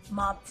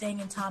mob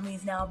thing, and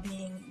Tommy's now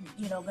being,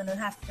 going to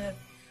have to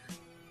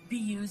be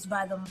used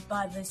by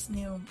this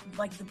new,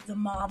 the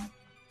mob,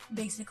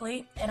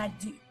 basically. And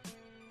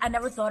I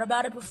never thought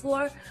about it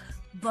before,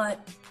 but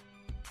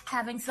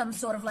having some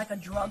sort of like a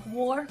drug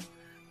war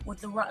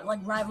with the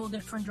like rival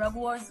different drug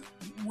wars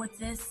with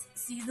this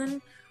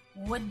season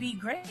would be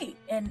great.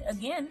 And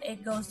again,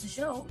 it goes to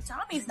show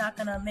Tommy's not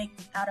gonna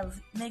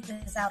make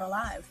this out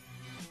alive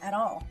at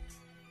all.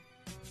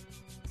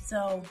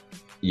 So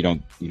you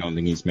don't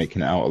think he's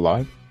making it out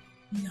alive?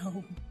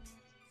 No,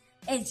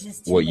 it's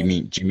just what you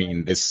mean. Do you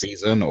mean this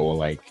season or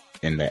like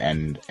in the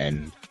end?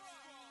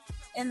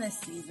 In this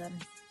season.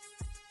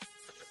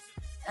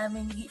 I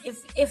mean,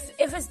 if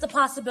it's the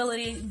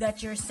possibility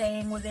that you're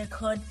saying where there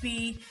could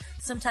be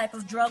some type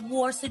of drug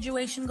war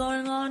situation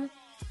going on,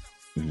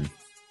 mm-hmm.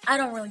 I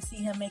don't really see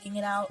him making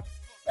it out.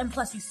 And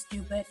plus, he's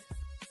stupid.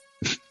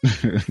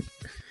 So,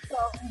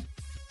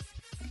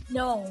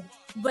 no.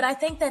 But I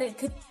think that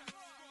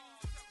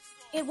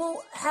it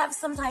will have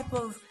some type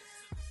of,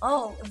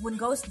 when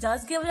Ghost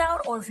does get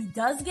out, or if he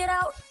does get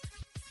out,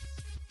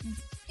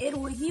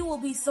 he will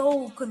be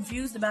so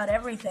confused about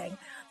everything.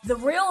 The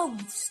real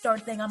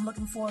start thing I'm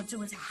looking forward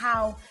to is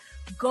how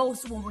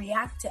Ghost will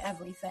react to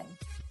everything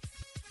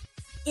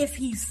if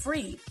he's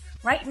freed.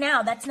 Right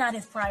now, that's not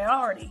his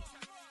priority.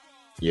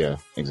 Yeah,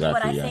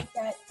 exactly. But I think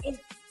that if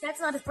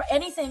that's not his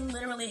anything,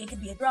 literally, it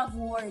could be a drug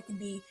war, it could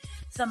be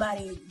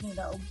somebody,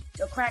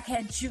 a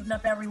crackhead shooting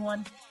up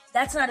everyone.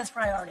 That's not his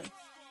priority.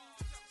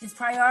 His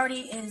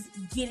priority is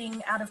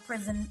getting out of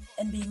prison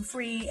and being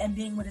free and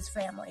being with his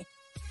family,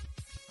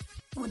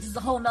 which is a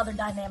whole nother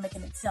dynamic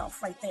in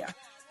itself right there,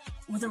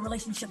 with the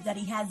relationship that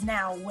he has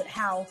now with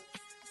how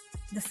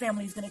the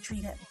family is going to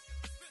treat him.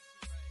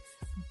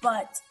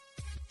 But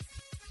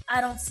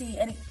I don't see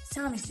any.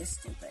 Tommy's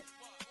just stupid.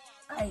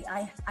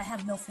 I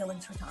have no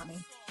feelings for Tommy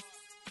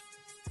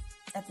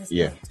at this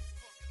point.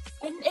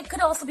 And it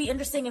could also be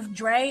interesting if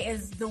Dre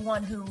is the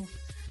one who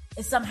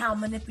is somehow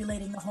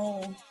manipulating the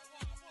whole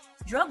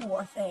drug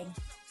war thing.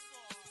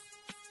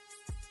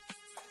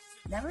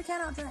 Never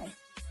count out Dre.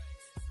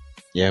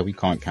 Yeah, we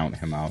can't count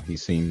him out. He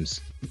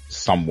seems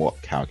somewhat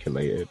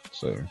calculated,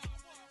 so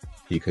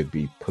he could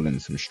be pulling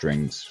some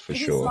strings for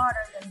he's sure. Smarter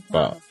than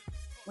Thomas,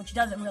 which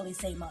doesn't really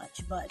say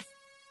much, but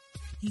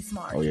he's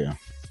smart. Oh yeah.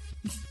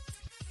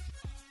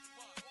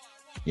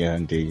 Yeah,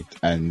 indeed.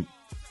 And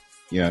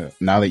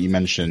now that you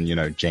mention,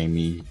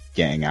 Jamie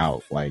getting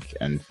out,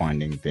 and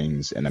finding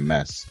things in a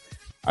mess,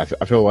 I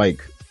feel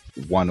like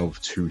one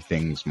of two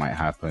things might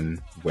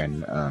happen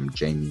when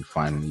Jamie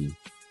finally,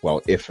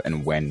 if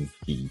and when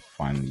he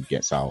finally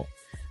gets out.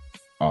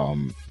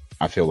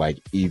 I feel like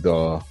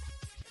either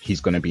he's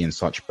going to be in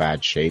such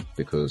bad shape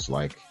because,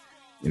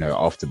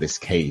 after this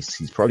case,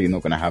 he's probably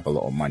not going to have a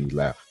lot of money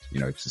left,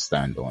 to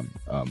stand on.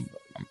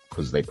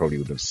 Because they probably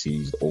would have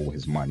seized all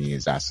his money,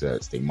 his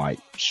assets. They might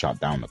shut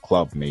down the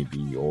club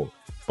maybe, or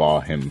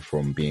bar him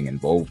from being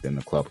involved in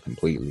the club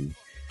completely.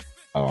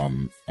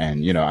 And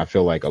I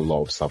feel like a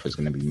lot of stuff is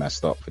going to be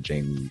messed up for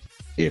Jamie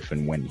if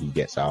and when he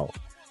gets out.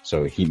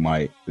 So he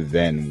might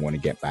then want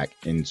to get back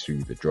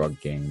into the drug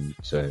game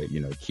to,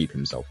 keep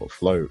himself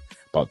afloat.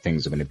 But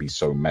things are going to be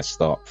so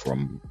messed up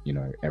from,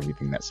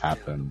 everything that's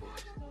happened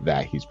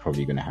that he's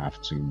probably going to have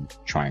to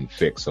try and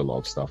fix a lot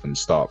of stuff and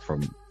start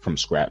from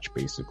scratch,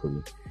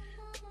 basically.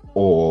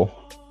 Or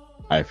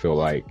I feel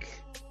like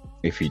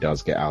if he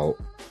does get out,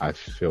 I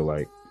feel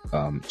like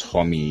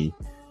Tommy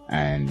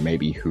and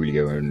maybe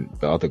Julio and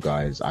the other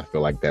guys, I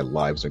feel like their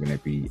lives are going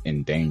to be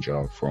in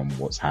danger from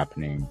what's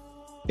happening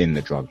in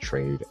the drug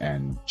trade,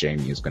 and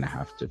Jamie is going to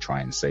have to try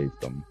and save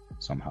them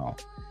somehow.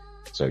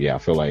 So yeah, I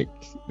feel like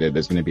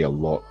there's going to be a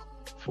lot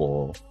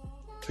for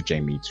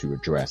Jamie to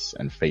address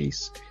and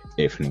face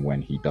if and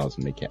when he does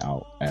make it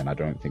out. And I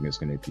don't think it's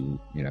going to be,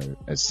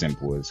 as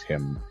simple as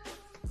him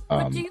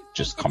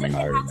just coming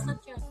home.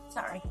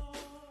 Sorry.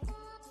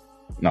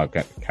 No,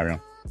 carry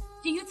on.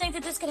 Do you think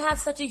that this could have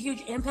such a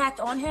huge impact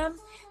on him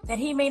that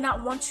he may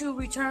not want to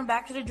return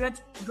back to the drug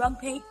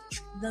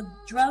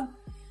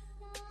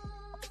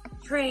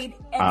trade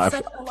at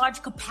such a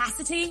large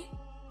capacity?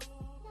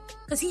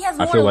 Because he has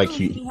more to lose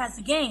than he has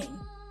to gain.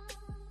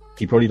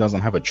 He probably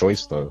doesn't have a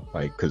choice though,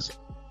 because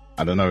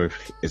I don't know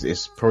if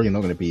it's probably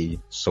not going to be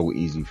so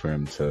easy for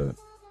him to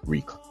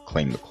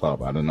reclaim the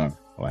club. I don't know.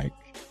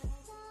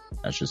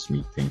 That's just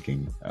me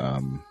thinking.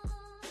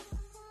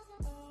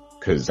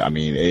 Because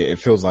it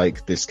feels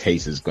like this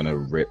case is going to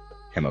rip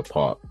him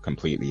apart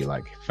completely,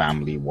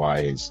 family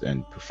wise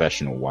and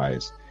professional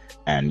wise.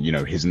 And,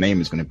 his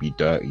name is going to be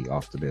dirty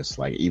after this.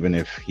 Even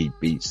if he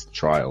beats the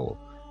trial,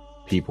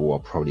 people are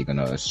probably going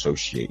to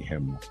associate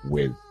him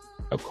with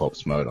a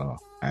cop's murder.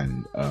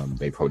 And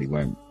they probably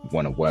won't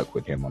want to work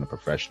with him on a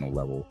professional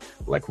level.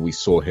 We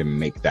saw him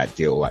make that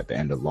deal at the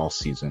end of last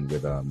season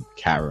with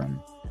Karen.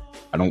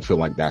 I don't feel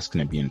like that's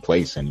going to be in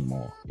place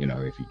anymore,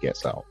 if he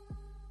gets out.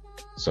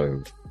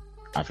 So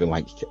I feel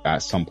like at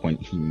some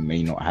point he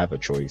may not have a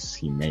choice.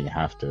 He may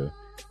have to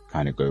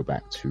kind of go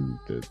back to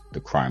the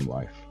crime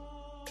life.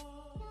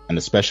 And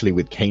especially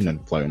with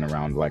Kanan floating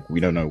around, we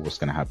don't know what's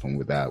going to happen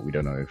with that. We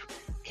don't know if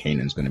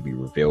Kanan's going to be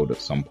revealed at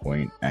some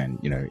point. And,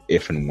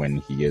 if and when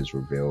he is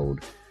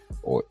revealed,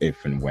 or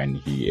if and when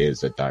he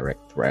is a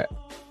direct threat,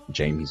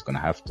 Jamie's going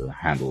to have to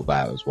handle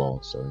that as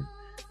well. So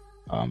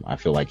I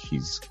feel like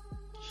he's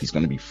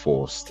going to be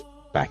forced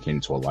back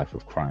into a life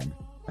of crime,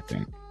 I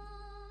think.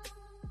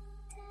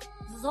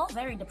 This is all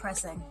very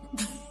depressing.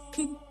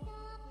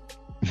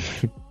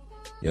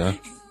 Yeah.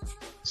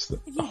 It's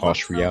a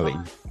harsh reality.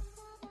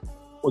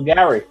 Well,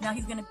 Gary. Now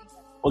he's gonna be.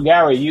 Well,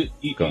 Gary,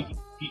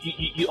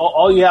 you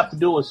all you have to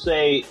do is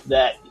say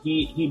that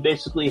he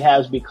basically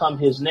has become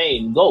his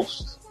name,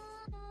 Ghost,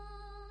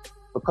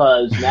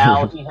 because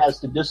now he has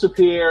to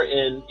disappear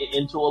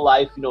into a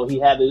life. You know, he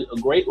had a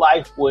great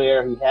life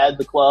where he had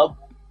the club,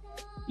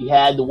 he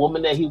had the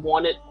woman that he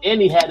wanted,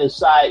 and he had his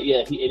side.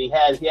 Yeah, he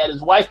had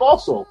his wife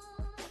also.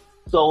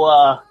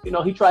 So you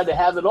know, he tried to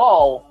have it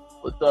all.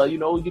 But you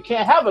know, you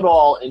can't have it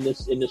all in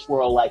this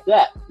world like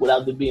that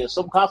without there being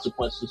some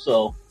consequences.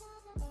 So,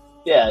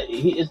 yeah,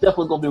 it's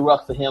definitely going to be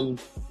rough for him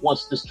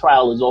once this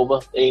trial is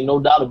over. There ain't no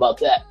doubt about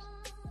that.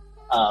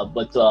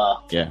 But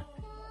yeah,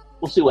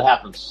 we'll see what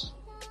happens.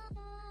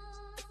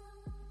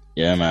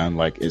 Yeah, man.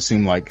 Like it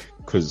seemed like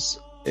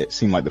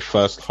the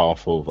first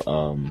half of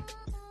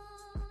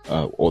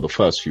or the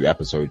first few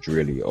episodes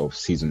really of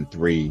season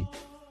 3.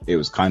 It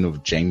was kind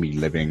of Jamie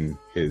living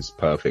his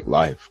perfect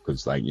life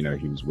because, like, you know,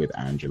 he was with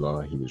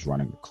Angela, he was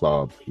running the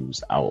club, he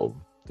was out of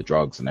the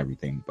drugs and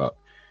everything, but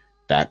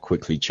that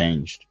quickly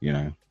changed, you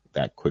know,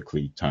 that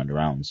quickly turned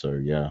around. So,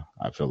 yeah,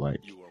 I feel like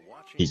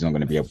he's not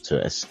going to be able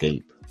to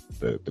escape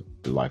the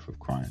life of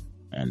crime.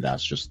 And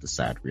that's just the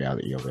sad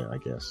reality of it, I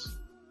guess.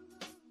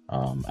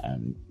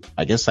 And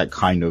I guess that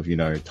kind of, you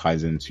know,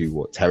 ties into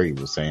what Terry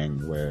was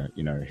saying where,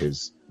 you know,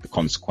 the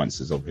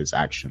consequences of his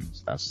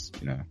actions. That's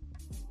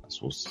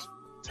what's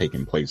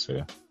taking place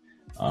here.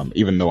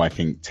 Even though I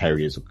think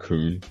Terry is a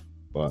coon,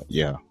 but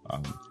yeah,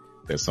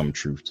 there's some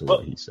truth to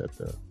what he said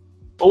there.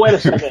 But wait a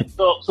second.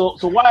 So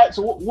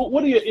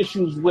what are your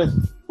issues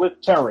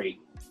with Terry?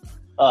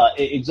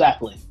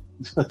 Exactly.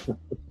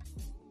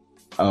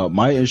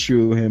 My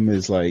issue with him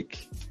is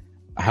like,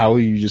 how are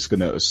you just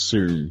gonna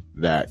assume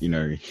that, you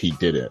know, he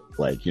did it?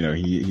 Like, you know,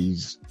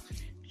 he's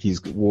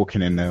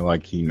walking in there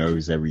like he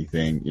knows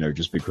everything, you know,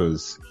 just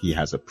because he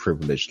has a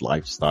privileged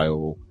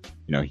lifestyle.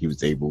 You know, he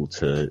was able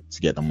to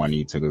get the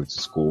money to go to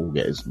school,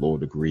 get his law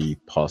degree,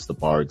 pass the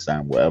bar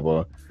exam,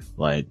 whatever.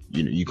 Like,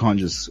 you know, you can't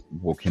just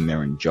walk in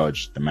there and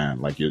judge the man.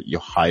 Like, you're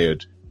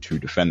hired to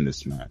defend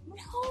this man. No.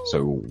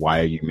 So why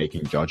are you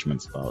making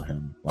judgments about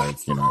him? Like,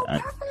 That's you the know, whole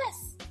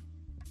purpose.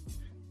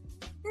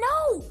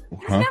 No,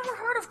 you've never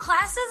heard of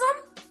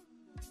classism?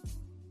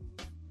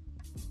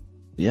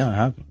 Yeah, I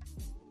have.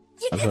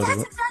 That's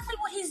exactly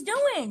what he's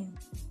doing.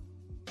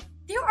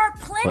 There are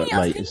plenty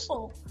of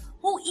people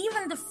who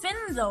even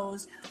defend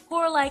those who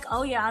are like,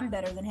 oh yeah, I'm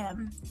better than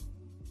him.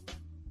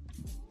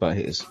 But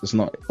it's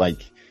not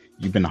like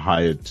you've been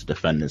hired to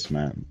defend this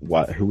man.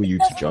 Who are you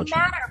to judge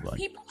him? Like,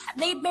 people,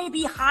 they may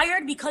be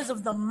hired because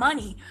of the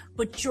money,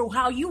 but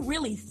how you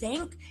really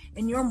think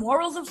and your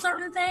morals of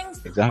certain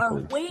things are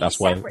way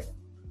separate.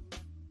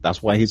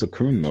 That's why he's a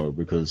coon though,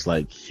 because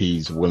like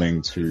he's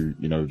willing to,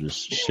 you know, just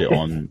shit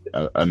on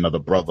another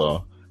brother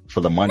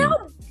for the money.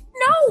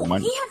 No,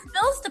 money. He has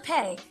bills to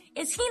pay.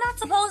 Is he not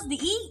supposed to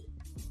eat?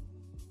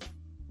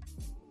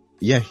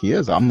 Yeah, he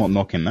is. I'm not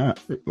knocking that.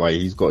 Like,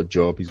 he's got a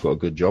job, he's got a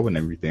good job and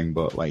everything,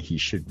 but like, he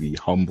should be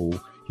humble.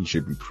 He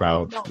should be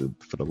proud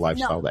for the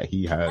lifestyle that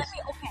he has,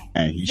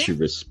 and he should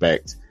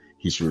respect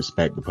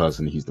the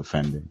person he's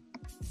defending.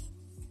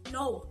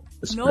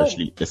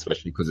 Especially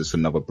because it's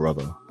another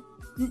brother.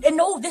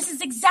 No, this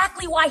is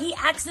exactly why he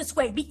acts this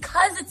way,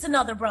 because it's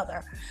another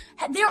brother.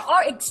 There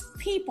are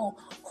people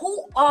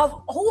who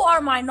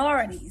are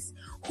minorities,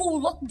 who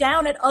look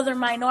down at other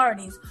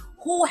minorities,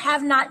 who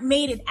have not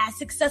made it as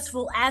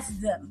successful as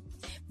them.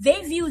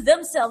 They view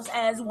themselves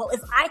as, well,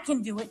 if I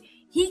can do it,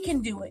 he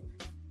can do it.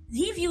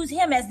 He views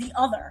him as the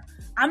other.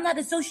 I'm not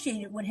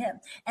associated with him.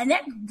 And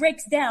that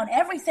breaks down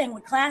everything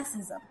with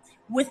classism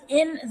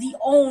within the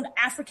own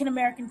African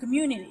American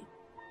community.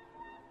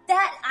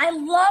 That I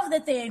love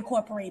that they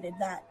incorporated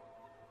that.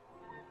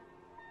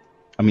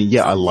 I mean,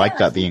 yeah, I like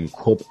that they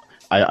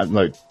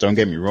like, don't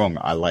get me wrong,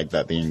 I like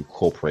that they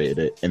incorporated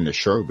it in the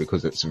show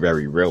because it's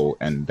very real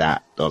and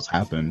that does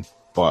happen.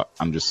 But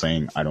I'm just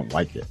saying I don't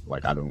like it.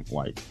 Like, I don't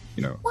like,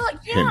 you know,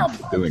 him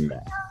doing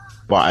that.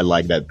 But I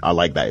like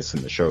that it's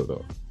in the show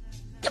though.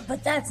 Yeah,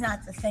 but that's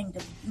not the thing to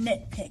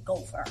nitpick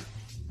over.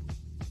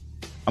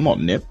 I'm not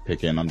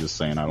nitpicking. I'm just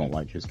saying I don't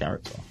like his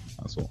character.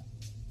 That's all.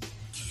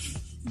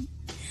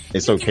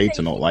 It's okay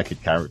to not like a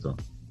character.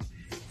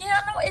 Yeah,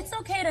 no, it's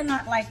okay to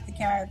not like the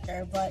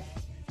character, but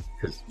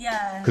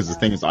because the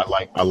thing is, I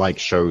like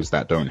shows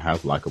that don't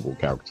have likable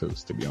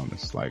characters. To be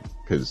honest, like,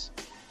 because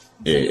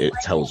it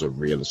tells a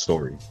real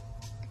story.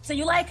 So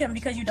you like him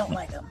because you don't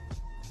like him?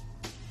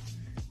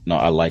 No,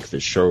 I like the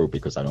show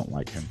because I don't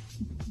like him.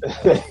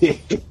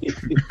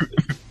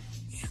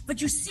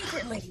 But you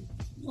secretly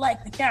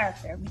like the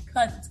character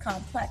because it's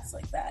complex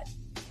like that.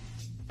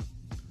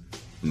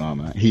 No,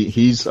 man.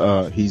 He's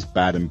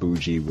bad and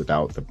bougie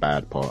without the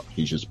bad part.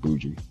 He's just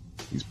bougie.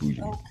 He's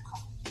bougie. Oh.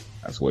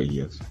 That's what he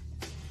is.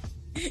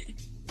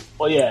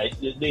 Well, yeah,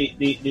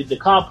 the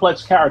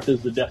complex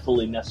characters are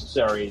definitely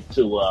necessary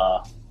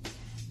to.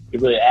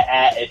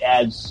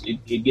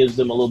 It gives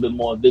them a little bit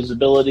more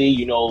visibility.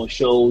 You know, it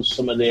shows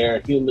some of their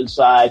human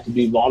side to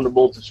be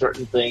vulnerable to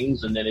certain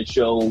things, and then it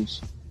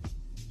just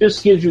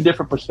gives you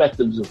different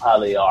perspectives of how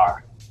they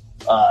are,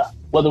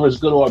 whether it's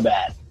good or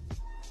bad.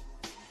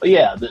 But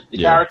yeah, the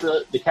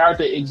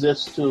character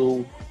exists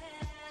to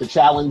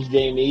challenge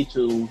Jamie,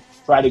 to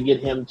try to get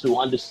him to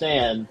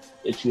understand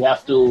that you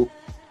have to,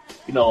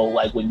 you know,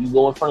 like when you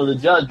go in front of the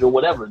judge or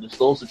whatever, this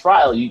goes to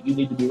trial, you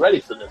need to be ready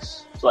for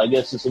this. So I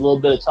guess it's a little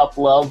bit of tough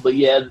love, but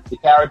yeah, the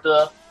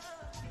character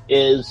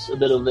is a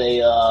bit of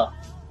a,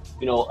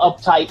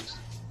 uptight,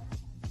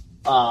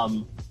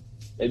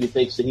 maybe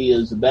thinks that he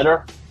is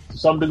better to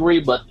some degree,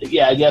 but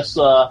yeah, I guess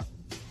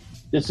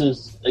this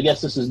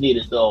is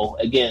needed though,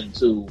 again,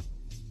 to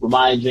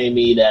remind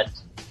Jamie that,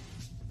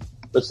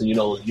 listen, you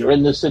know, you're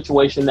in this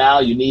situation now,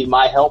 you need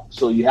my help,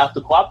 so you have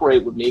to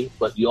cooperate with me,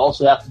 but you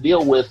also have to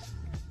deal with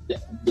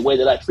the way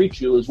that I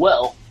treat you as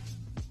well.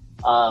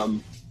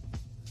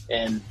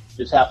 And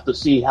just have to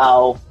see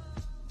how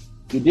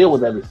you deal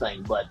with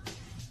everything, but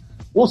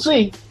we'll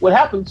see what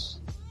happens.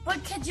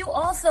 But could you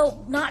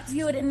also not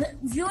view it in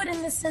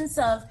the sense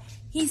of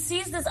he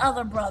sees this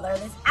other brother,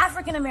 this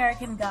African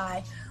American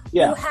guy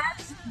who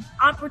has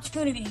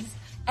opportunities,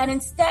 and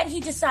instead he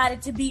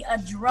decided to be a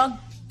drug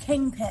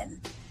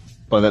kingpin.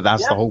 But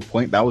that's the whole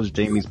point. That was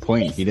Jamie's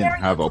point. He didn't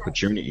have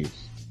opportunities.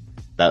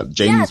 That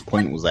Jamie's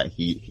point was that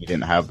he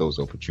didn't have those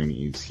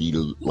opportunities. He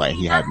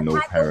had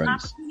no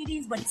parents.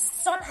 Opportunities, but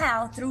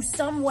somehow, through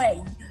some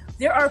way,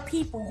 there are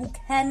people who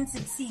can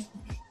succeed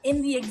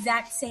in the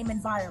exact same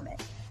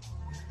environment.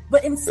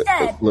 But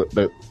instead,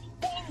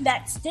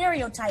 that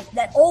stereotype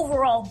that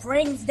overall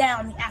brings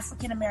down the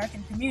African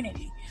American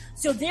community.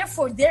 So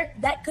therefore,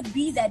 that could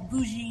be that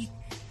bougie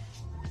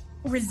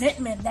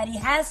resentment that he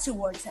has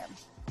towards him.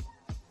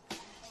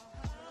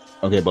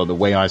 Okay, but the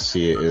way I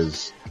see it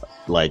is,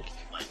 like,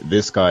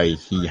 this guy,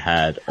 he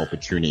had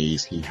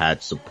opportunities, he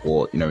had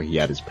support, you know, he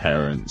had his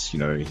parents, you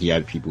know, he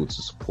had people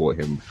to support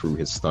him through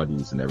his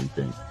studies and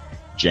everything.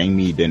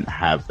 Jamie didn't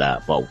have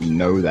that, but we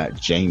know that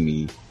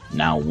Jamie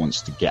now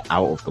wants to get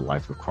out of the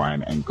life of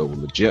crime and go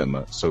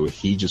legitimate. So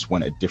he just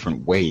went a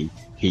different way.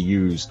 He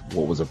used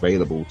what was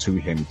available to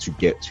him to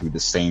get to the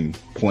same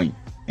point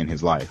in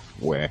his life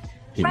where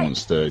he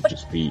wants to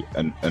just be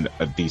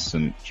a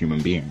decent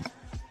human being.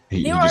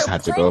 He just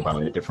had to go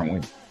about it a different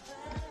way.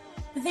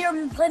 There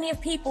are plenty of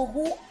people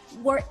who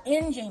were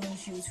in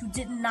Jamie's shoes who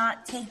did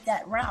not take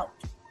that route,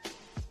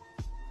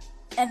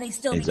 and they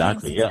still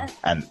exactly, yeah.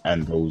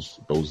 And those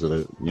are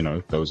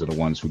the those are the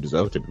ones who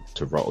deserve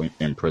to rot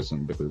in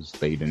prison because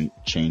they didn't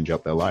change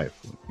up their life,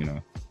 you know.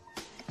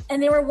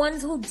 And there were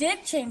ones who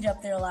did change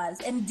up their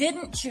lives and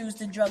didn't choose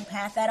the drug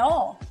path at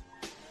all.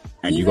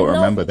 And you got to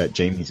remember that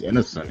Jamie's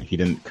innocent. He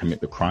didn't commit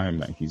the crime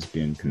that he's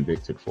being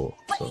convicted for.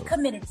 But he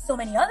committed so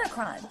many other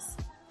crimes.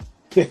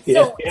 So he's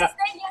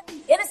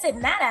innocent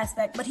in that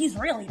aspect, but he's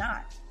really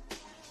not.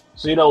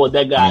 So you know what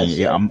that guy said?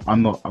 Yeah,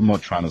 I'm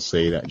not trying to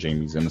say that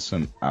Jamie's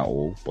innocent at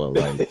all, but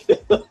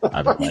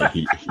like,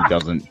 he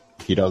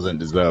doesn't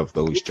deserve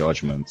those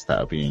judgments that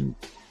are being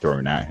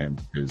thrown at him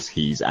because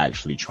he's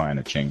actually trying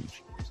to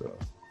change. So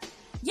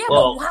yeah,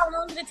 but how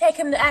long did it take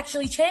him to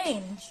actually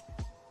change?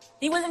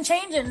 He wasn't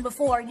changing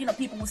before,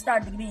 people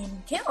started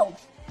being killed.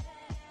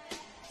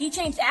 He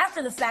changed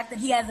after the fact that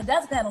he has a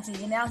death penalty,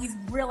 and now he's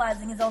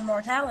realizing his own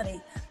mortality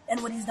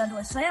and what he's done to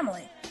his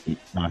family.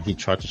 He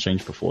tried to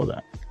change before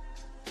that.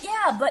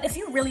 Yeah, but if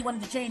you really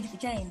wanted to change, you could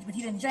change, but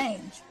he didn't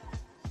change.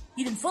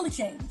 He didn't fully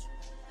change.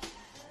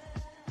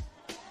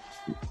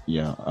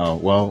 Yeah,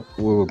 well,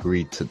 we'll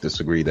agree to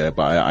disagree there,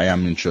 but I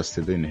am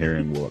interested in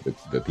hearing what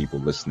the people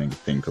listening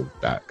think of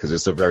that, because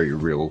it's a very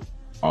real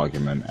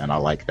argument, and I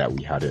like that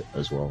we had it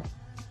as well.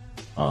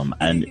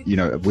 And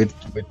with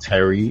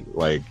Terry,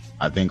 like,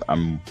 I think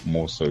I'm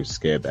more so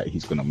scared that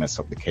he's gonna mess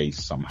up the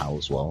case somehow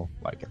as well.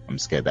 Like, I'm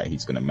scared that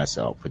he's gonna mess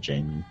it up for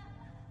Jamie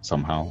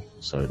somehow.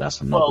 So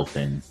that's another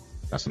thing.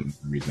 That's another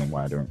reason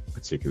why I don't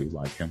particularly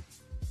like him.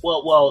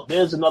 Well,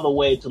 there's another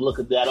way to look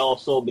at that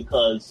also,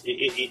 because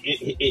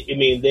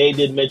they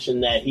did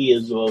mention that he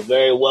is a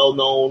very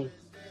well-known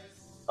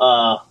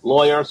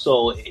lawyer,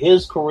 so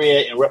his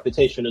career and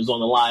reputation is on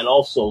the line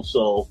also.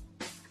 So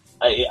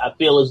I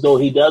feel as though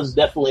he does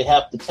definitely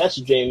have to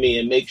test Jamie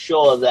and make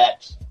sure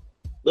that,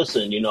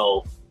 listen,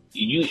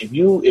 if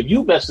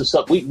you mess this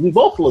up, we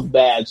both look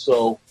bad.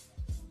 So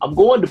I'm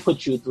going to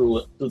put you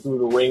through the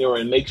ringer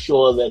and make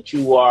sure that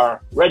you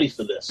are ready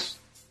for this.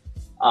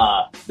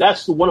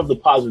 That's one of the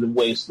positive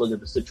ways to look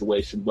at the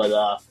situation.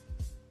 But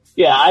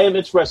yeah, I am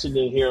interested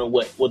in hearing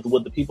what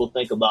the people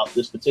think about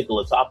this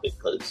particular topic,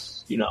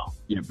 because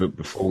Yeah, but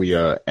before we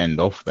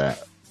end off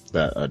that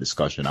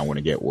discussion, I want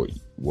to get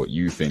what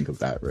you think of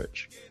that,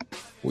 Rich.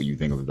 What you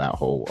think of that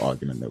whole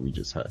argument that we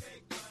just had?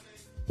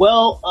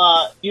 Well,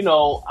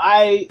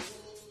 I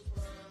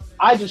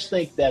just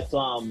think that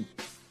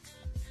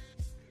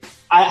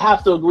I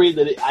have to agree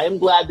that I am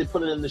glad they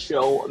put it in the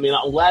show. I mean,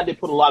 I'm glad they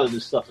put a lot of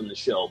this stuff in the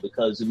show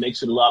because it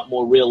makes it a lot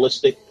more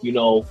realistic. You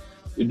know,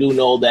 we do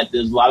know that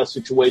there's a lot of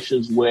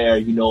situations where,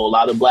 you know, a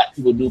lot of black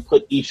people do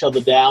put each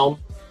other down.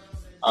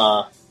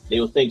 They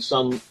would think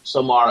some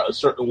are a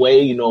certain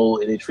way, you know,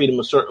 and they treat them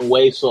a certain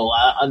way. So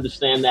I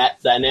understand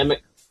that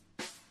dynamic.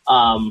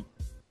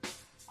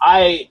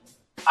 I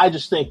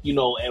just think, you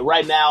know, and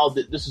right now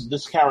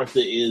this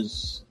character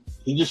is,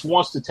 he just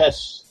wants to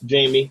test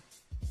Jamie.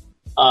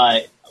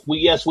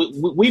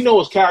 We know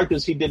his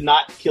characters. He did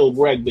not kill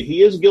Greg, but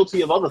he is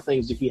guilty of other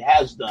things that he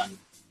has done.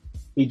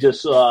 He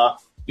just,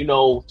 you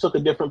know, took a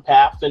different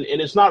path, and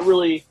it's not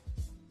really.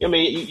 I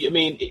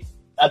mean,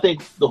 I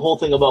think the whole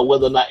thing about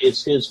whether or not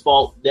it's his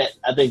fault, that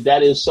I think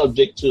that is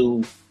subject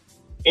to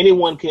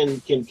anyone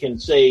can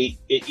say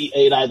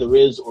it either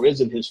is or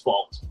isn't his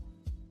fault.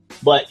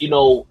 But, you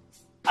know,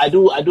 I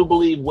do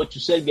believe what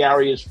you said,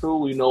 Gary, is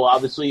true. You know,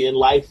 obviously in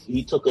life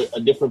he took a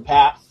different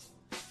path.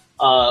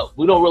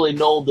 We don't really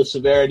know the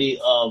severity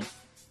of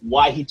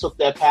why he took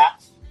that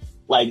path.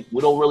 Like,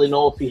 we don't really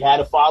know if he had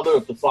a father,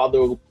 if the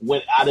father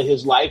went out of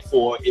his life,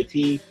 or if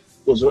he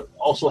was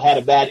also had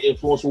a bad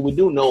influence. Well, we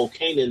do know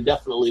Kanan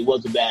definitely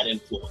was a bad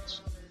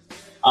influence.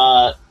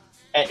 At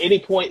any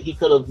point, he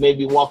could have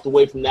maybe walked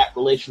away from that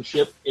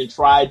relationship and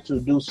tried to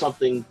do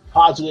something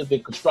positive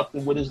and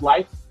constructive with his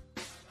life.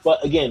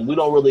 But again, we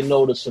don't really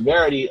know the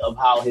severity of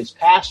how his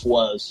past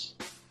was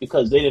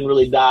because they didn't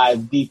really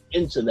dive deep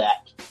into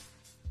that.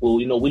 Well,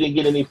 you know, we didn't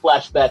get any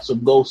flashbacks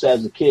of Ghost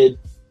as a kid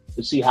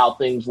to see how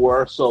things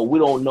were. So we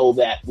don't know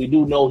that. We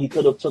do know he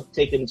could have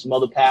taken some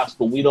other paths,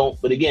 but we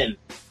don't. But again,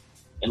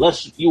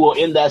 unless you were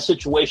in that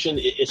situation,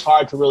 it's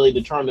hard to really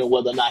determine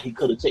whether or not he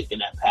could have taken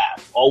that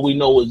path. All we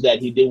know is that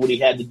he did what he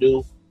had to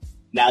do.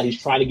 Now he's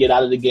trying to get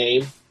out of the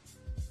game.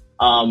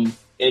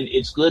 And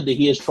it's good that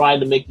he is trying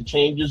to make the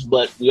changes,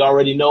 but we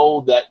already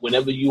know that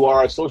whenever you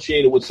are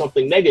associated with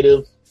something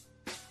negative,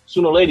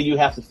 sooner or later you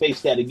have to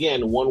face that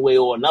again one way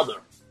or another.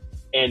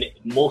 And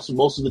most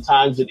of the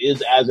times it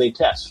is as a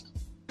test.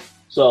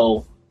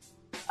 So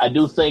I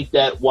do think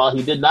that while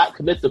he did not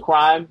commit the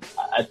crime,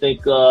 I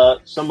think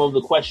some of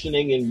the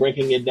questioning and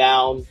breaking it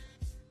down,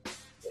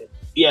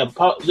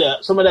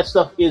 some of that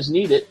stuff is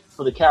needed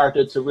for the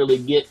character to really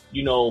get,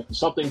 you know,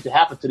 something to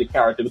happen to the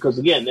character. Because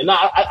again,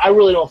 I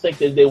really don't think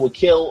that they would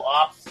kill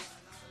off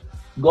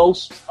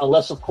Ghost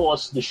unless, of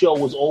course, the show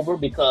was over,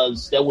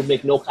 because that would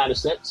make no kind of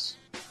sense.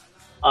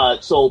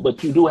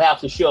 But you do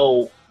have to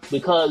show,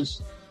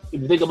 because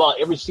if you think about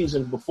every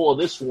season before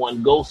this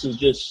one, Ghost is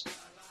just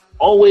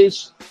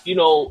always, you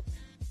know,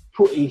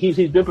 he's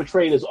been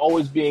portrayed as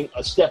always being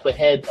a step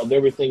ahead of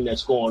everything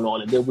that's going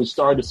on. And then we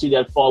started to see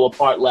that fall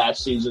apart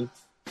last season.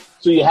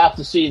 So you have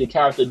to see the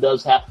character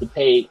does have to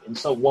pay in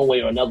one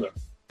way or another.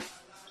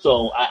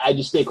 So I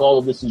just think all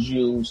of this is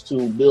used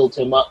to build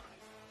him up,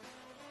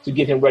 to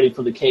get him ready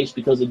for the case.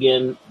 Because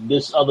again,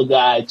 this other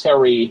guy,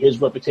 Terry, his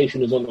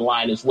reputation is on the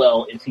line as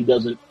well if he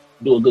doesn't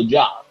do a good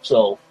job.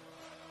 So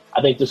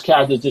I think this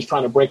character is just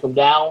trying to break him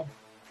down.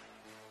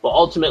 But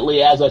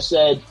ultimately, as I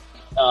said,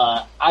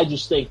 I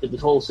just think that this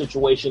whole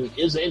situation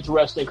is an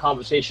interesting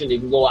conversation.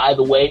 It can go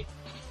either way.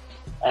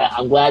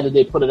 I'm glad that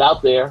they put it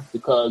out there,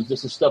 because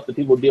this is stuff that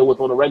people deal with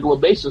on a regular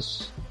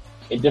basis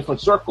in different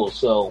circles.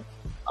 So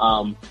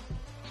I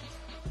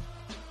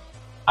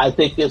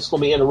think it's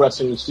going to be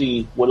interesting to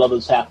see what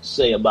others have to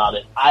say about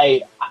it.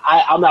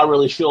 I'm not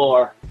really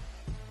sure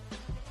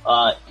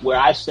where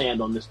I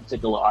stand on this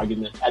particular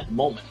argument at the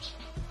moment.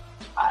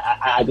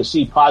 I can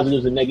see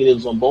positives and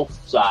negatives on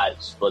both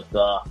sides, but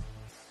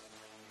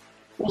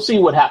we'll see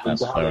what happens.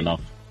 That's fair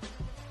enough.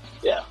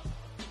 Yeah.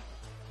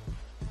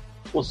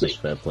 We'll see. That's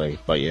fair play.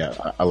 But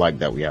yeah, I like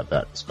that we had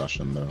that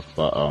discussion though.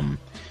 But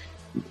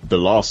the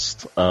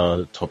last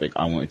topic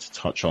I wanted to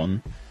touch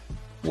on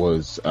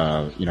was,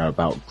 you know,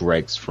 about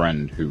Greg's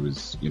friend who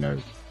was, you know,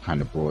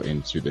 kind of brought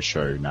into the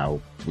show.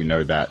 Now, we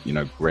know that, you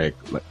know,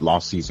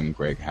 last season,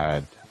 Greg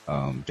had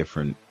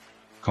different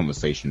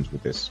conversations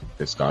with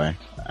this guy,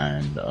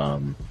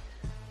 and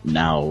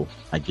now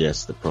I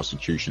guess the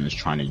prosecution is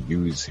trying to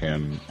use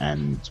him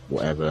and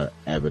whatever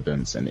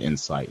evidence and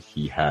insight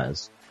he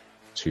has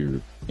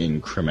to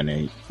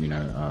incriminate, you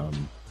know,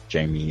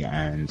 Jamie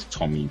and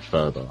Tommy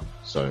further.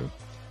 So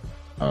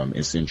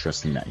it's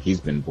interesting that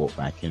he's been brought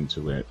back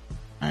into it,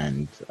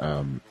 and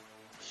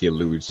he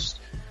alludes.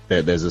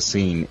 There's a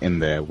scene in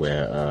there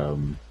where a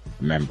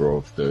member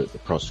of the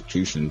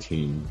prosecution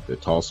team, the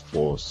task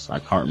force, I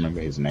can't remember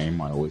his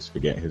name, I always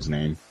forget his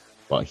name,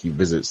 but he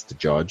visits the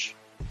judge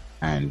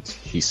and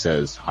he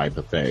says,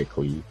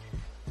 hypothetically,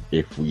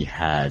 if we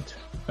had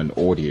an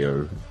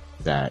audio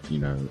that, you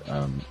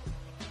know,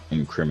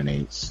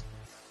 incriminates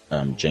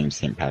James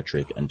St.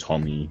 Patrick and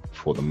Tommy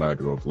for the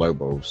murder of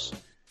Lobos,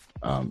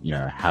 you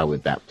know, how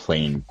would that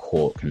play in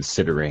court,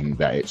 considering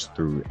that it's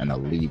through an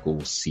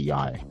illegal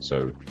CI?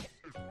 So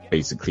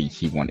basically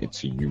he wanted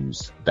to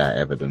use that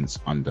evidence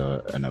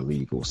under an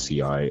illegal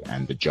CI,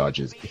 and the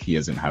judge he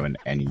isn't having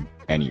any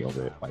of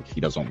it. Like,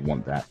 he doesn't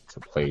want that to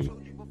play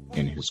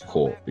in his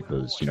court,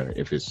 because, you know,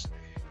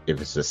 if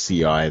if it's a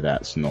CI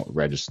that's not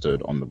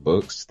registered on the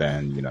books,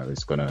 then, you know,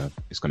 it's gonna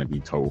be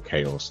total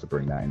chaos to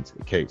bring that into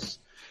the case.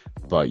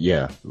 But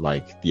yeah,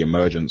 like the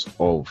emergence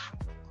of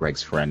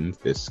Greg's friend,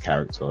 this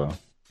character,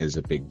 is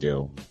a big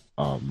deal.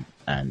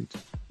 And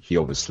he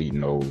obviously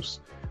knows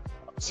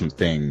some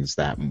things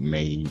that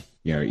may,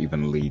 you know,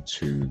 even lead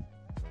to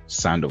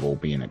Sandoval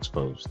being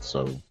exposed.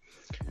 So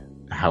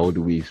how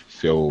do we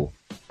feel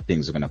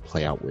things are going to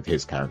play out with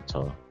his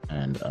character,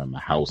 and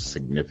how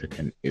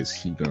significant is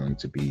he going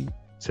to be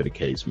to the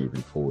case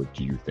moving forward,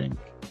 do you think?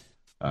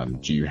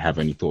 Do you have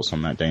any thoughts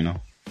on that,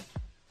 Dana?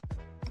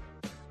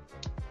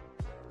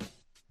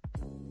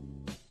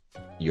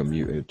 You're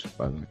muted,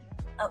 by the way.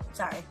 Oh,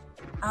 sorry.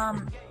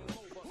 I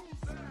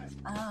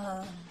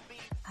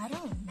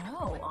don't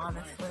know,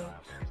 honestly.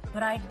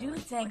 But I do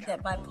think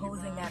that by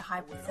posing that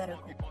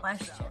hypothetical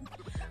question,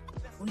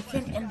 we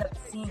can end up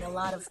seeing a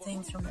lot of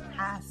things from the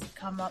past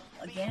come up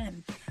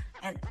again.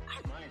 And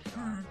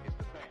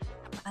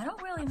I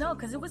don't really know,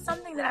 because it was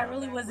something that I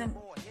really wasn't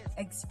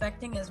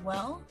expecting as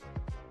well.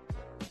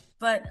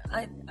 But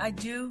I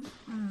do,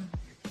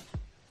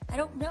 I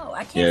don't know.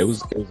 I can't. Yeah, it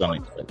was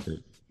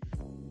unexpected.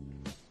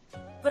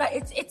 But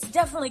it's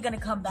definitely going to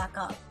come back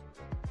up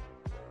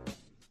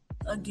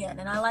again.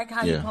 And I like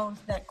how you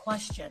posed that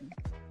question.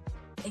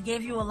 It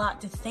gave you a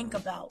lot to think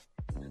about,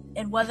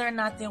 and whether or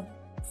not they'll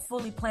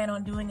fully plan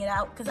on doing it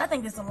out. Because I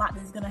think there's a lot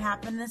that's going to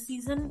happen this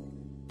season.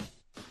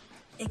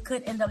 It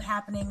could end up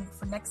happening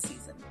for next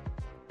season.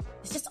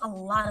 It's just a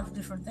lot of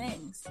different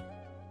things.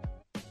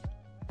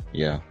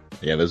 Yeah,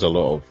 there's a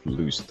lot of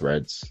loose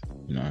threads,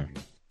 you know.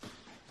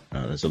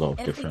 There's a lot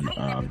of different... If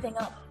they tighten everything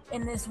up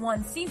in this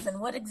one season,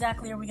 what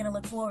exactly are we going to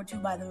look forward to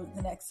by the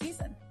next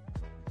season?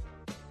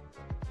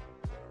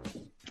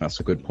 That's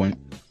a good point.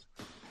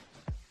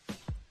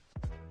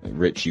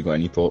 Rich, you got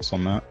any thoughts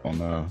on that?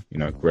 On, you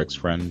know, Greg's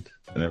friend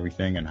and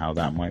everything, and how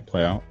that might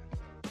play out?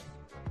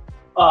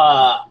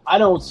 I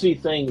don't see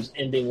things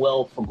ending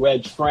well for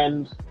Greg's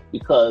friend,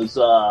 because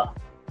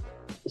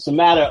it's a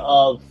matter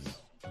of,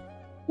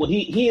 well,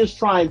 he is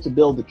trying to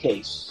build a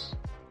case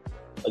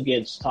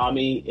against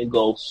Tommy and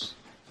Ghost.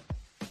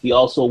 He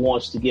also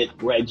wants to get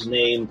Greg's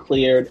name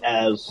cleared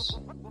as,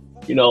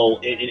 you know,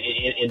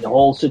 in the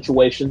whole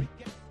situation.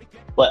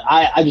 But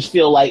I just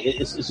feel like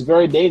it's a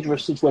very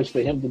dangerous situation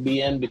for him to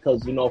be in,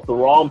 because, you know, if the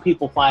wrong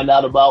people find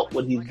out about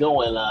what he's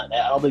doing,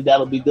 I don't think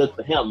that'll be good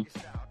for him.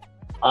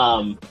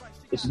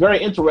 It's a very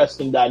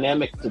interesting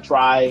dynamic to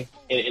try,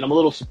 and I'm a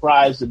little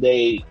surprised that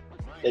the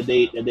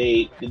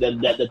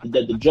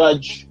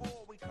judge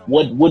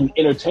wouldn't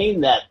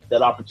entertain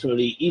that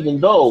opportunity,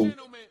 even though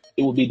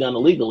it would be done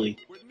illegally.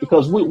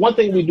 Because one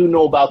thing we do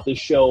know about this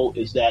show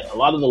is that a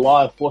lot of the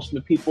law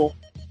enforcement people,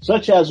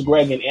 such as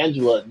Greg and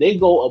Angela, they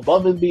go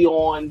above and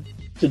beyond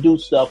to do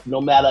stuff, no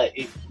matter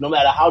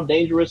how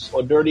dangerous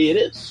or dirty it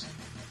is.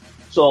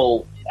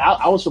 So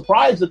I was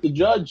surprised that the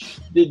judge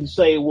didn't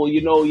say, well,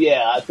 you know,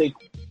 I think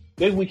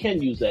maybe we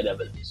can use that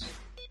evidence.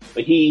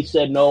 But he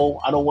said, no,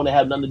 I don't want to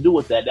have nothing to do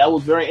with that. That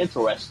was very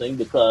interesting,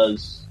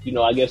 because, you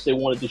know, I guess they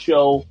wanted to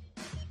show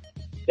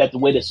that the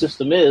way the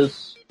system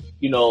is,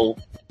 you know,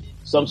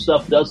 some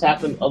stuff does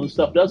happen, other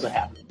stuff doesn't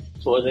happen.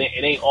 So it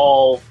ain't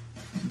all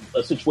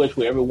a situation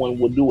where everyone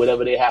will do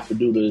whatever they have to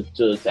do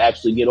to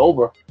actually get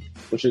over,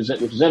 which is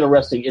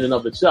interesting in and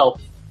of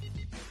itself.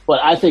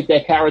 But I think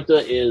that character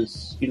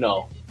is, you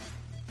know,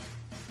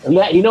 and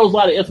that he knows a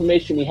lot of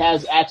information. He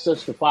has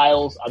access to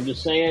files. I'm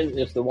just saying,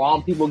 if the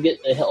wrong people get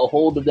a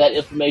hold of that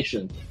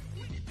information,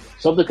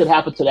 something could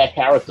happen to that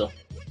character.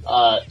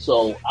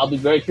 So I'll be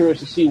very curious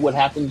to see what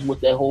happens with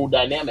that whole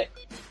dynamic.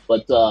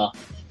 But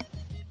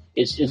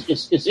it's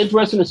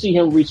interesting to see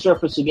him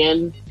resurface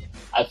again.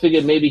 I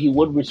figured maybe he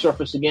would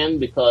resurface again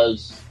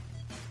because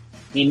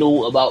he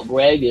knew about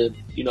Greg, and,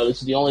 you know,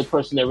 this is the only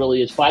person that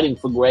really is fighting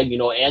for Greg. You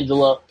know,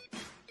 Angela,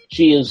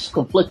 she is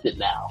conflicted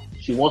now.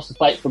 She wants to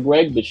fight for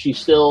Greg, but she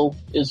still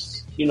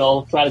is, you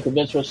know, trying to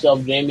convince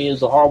herself Jamie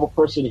is a horrible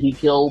person. He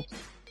killed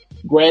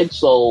Greg.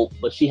 So,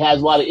 but she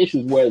has a lot of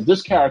issues, whereas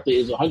this character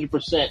is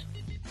 100%.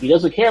 He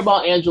doesn't care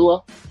about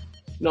Angela.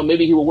 You know,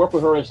 maybe he will work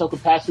with her in some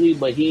capacity,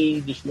 but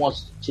he just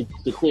wants to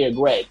clear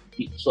Greg.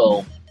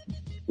 So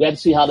we have to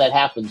see how that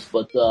happens.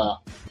 But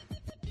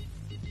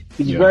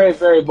he's a very,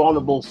 very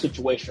vulnerable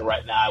situation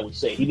right now, I would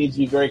say. He needs to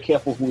be very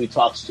careful who he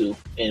talks to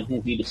and who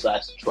he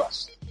decides to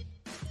trust.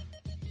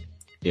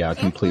 Yeah, I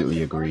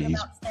completely agree.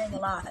 He's staying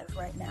alive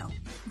right now.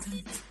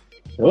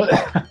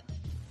 What?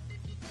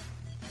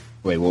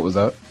 Wait, what was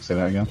that? Say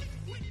that again.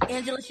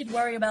 Angela should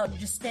worry about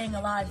just staying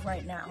alive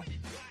right now.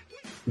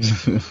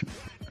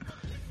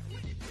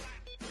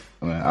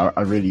 I mean,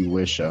 I really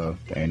wish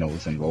Dana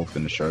was involved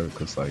in the show,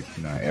 because, like,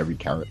 you know, every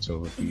character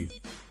would be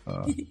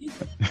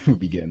would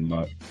be getting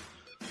mucked.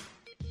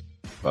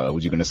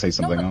 Was you going to say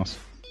something else?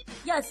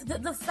 Yes,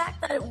 the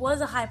fact that it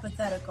was a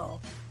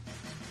hypothetical,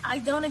 I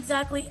don't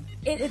exactly.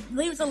 It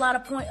leaves a lot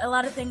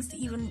of things to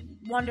even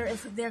wonder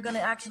if they're going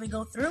to actually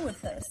go through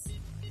with this.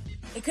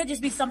 It could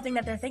just be something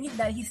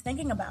that he's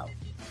thinking about.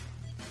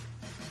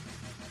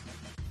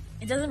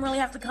 It doesn't really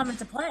have to come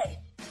into play.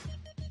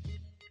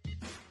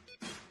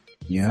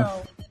 Yeah.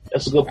 So,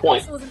 That's a good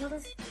point.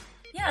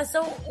 Yeah,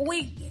 so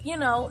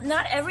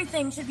not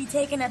everything should be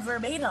taken at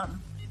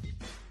verbatim.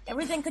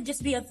 Everything could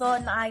just be a thought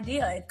and an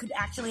idea. It could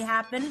actually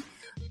happen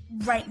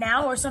right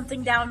now or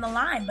something down the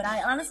line. But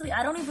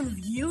I don't even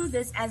view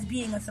this as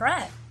being a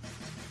threat.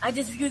 I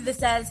just view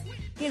this as,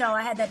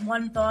 I had that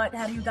one thought.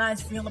 How do you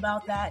guys feel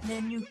about that? And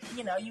then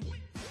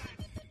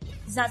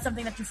it's not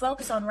something that you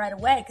focus on right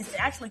away, because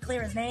to actually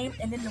clear his name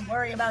and then to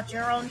worry about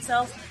your own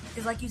self,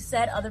 because like you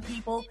said, other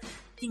people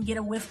can get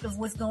a whiff of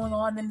what's going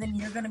on, and then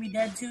you're going to be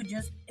dead too.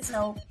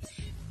 So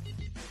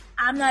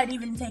I'm not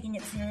even taking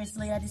it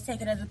seriously. I just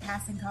take it as a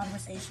passing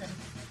conversation.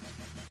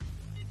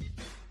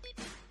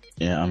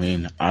 Yeah, I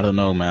mean, I don't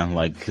know, man.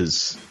 Like,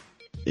 because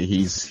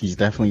he's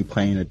definitely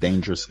playing a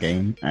dangerous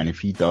game, and if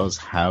he does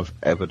have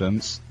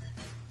evidence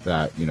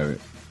that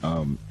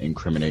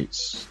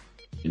incriminates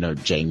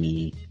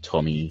Jamie,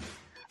 Tommy,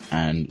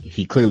 and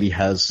he clearly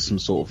has some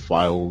sort of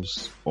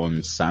files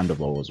on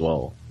Sandoval as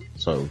well.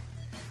 So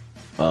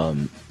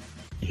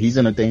he's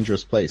in a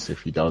dangerous place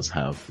if he does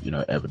have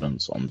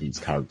evidence on these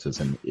characters,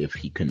 and if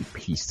he can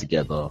piece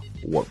together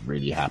what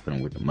really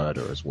happened with the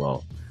murder as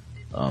well.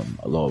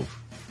 A lot of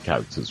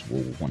characters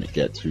will want to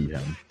get to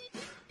him.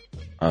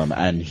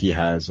 And he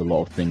has a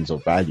lot of things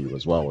of value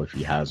as well if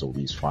he has all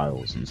these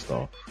files and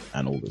stuff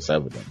and all this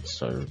evidence.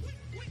 So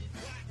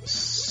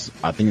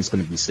I think it's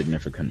going to be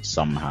significant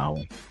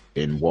somehow.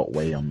 In what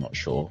way, I'm not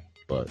sure.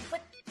 But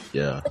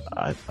yeah,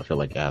 I feel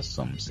like it has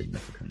some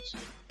significance.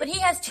 But he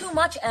has too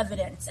much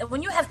evidence. And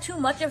when you have too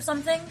much of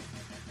something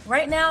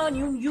right now and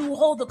you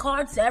hold the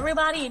cards to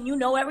everybody and you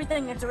know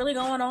everything that's really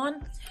going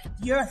on,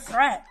 you're a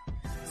threat.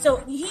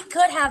 So he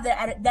could have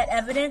that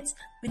evidence,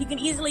 but he can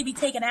easily be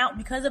taken out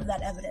because of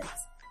that evidence.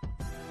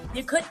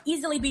 There could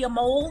easily be a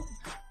mole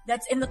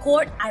that's in the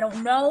court. I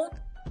don't know.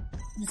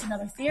 Just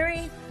another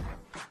theory.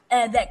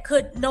 That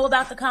could know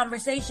about the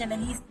conversation,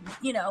 and he's,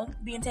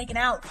 being taken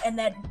out, and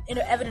that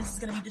evidence is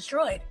going to be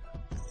destroyed.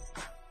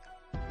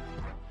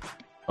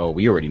 Oh,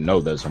 we already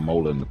know there's a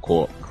mole in the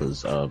court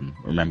because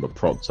remember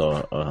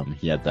Proctor,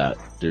 he had that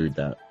dude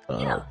that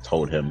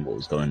told him what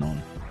was going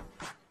on.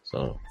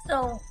 So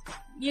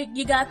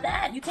you got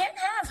that. You can't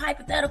have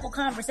hypothetical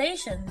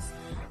conversations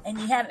and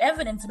you have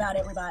evidence about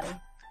everybody.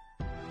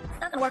 It's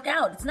not gonna work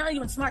out. It's not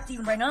even smart to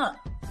even bring up.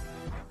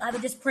 Either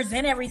just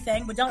present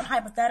everything, but don't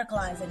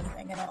hypotheticalize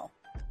anything at all.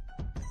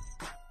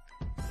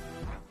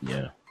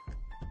 Yeah.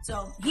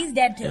 So he's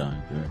dead too.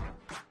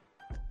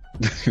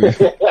 Yeah.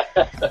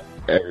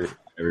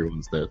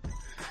 Everyone's dead.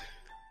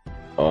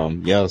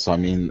 So I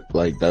mean,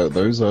 like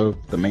those are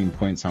the main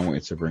points I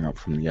wanted to bring up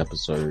from the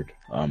episode.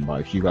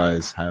 But if you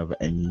guys have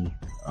any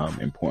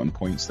important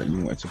points that you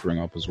wanted to bring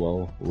up as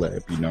well, let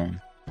it be known.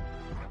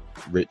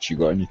 Rich, you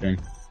got anything?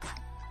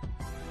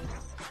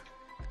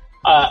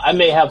 I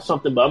may have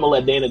something, but I'm gonna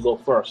let Dana go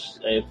first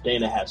if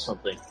Dana has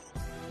something.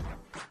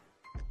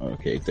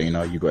 Okay,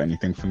 Dana, you got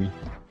anything for me?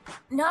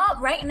 No,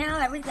 right now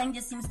everything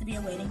just seems to be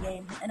a waiting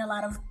game and a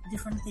lot of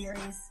different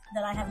theories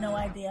that I have no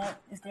idea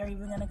if they're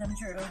even gonna come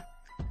true.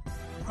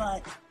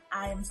 But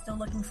I am still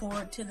looking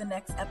forward to the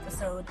next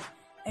episode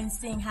and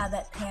seeing how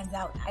that pans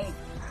out.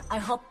 I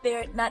hope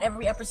not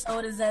every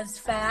episode is as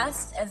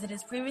fast as it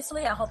is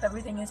previously. I hope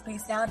everything is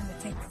paced out and it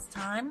takes its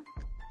time.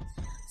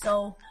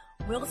 So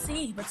we'll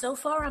see. But so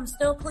far, I'm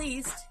still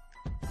pleased.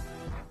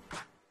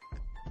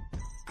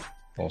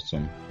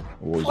 Awesome.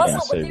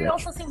 There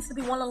also seems to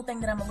be one little thing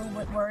that I'm a little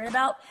bit worried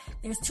about.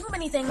 There's too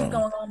many things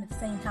going on at the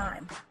same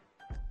time.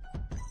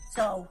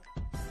 So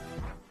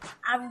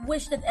I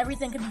wish that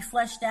everything could be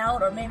fleshed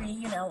out, or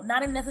maybe,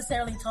 not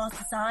necessarily tossed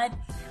aside,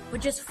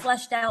 but just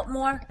fleshed out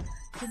more,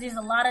 because there's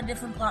a lot of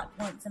different plot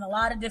points and a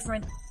lot of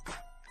different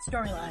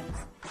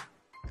storylines.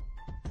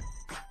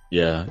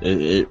 Yeah,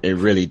 it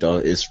really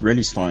does. It's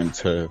really starting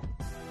to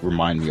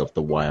remind me of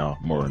The Wire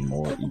more and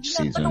more each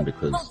season,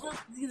 because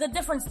the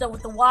difference though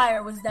with The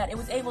Wire was that it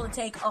was able to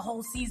take a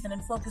whole season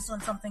and focus on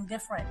something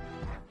different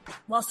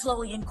while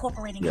slowly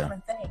incorporating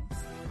different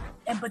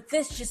things. But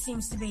this just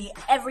seems to be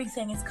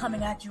everything is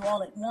coming at you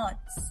all at once.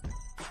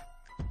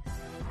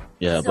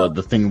 Yeah, but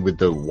the thing with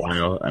The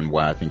Wire and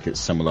why I think it's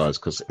similar is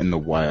because in The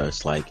Wire,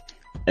 it's like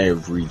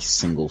every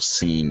single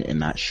scene in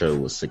that show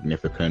was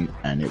significant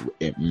and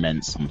it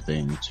meant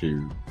something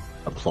to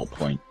a plot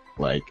point.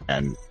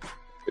 And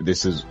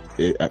this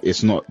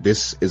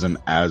isn't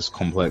as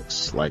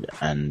complex,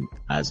 and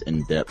as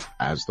in-depth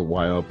as The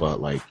Wire,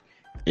 but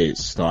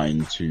it's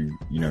starting to,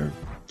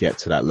 get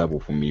to that level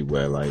for me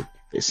where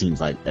it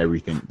seems like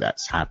everything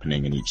that's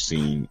happening in each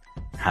scene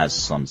has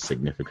some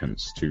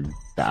significance to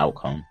the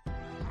outcome.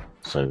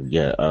 So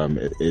yeah,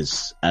 it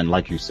is, and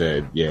like you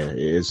said, it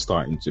is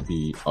starting to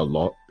be a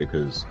lot,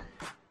 because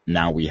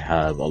now we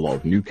have a lot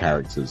of new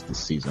characters this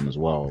season as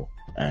well,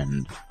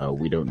 and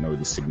we don't know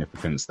the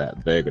significance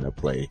that they're gonna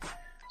play.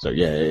 So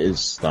yeah, it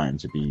is starting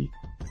to be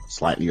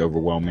slightly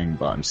overwhelming,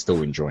 but I'm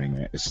still enjoying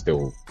it. It's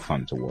still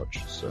fun to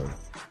watch, so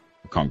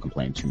I can't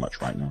complain too much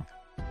right now.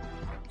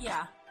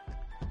 Yeah.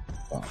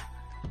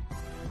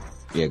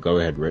 Yeah, go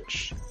ahead,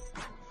 Rich.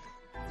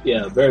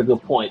 Yeah, very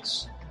good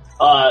points.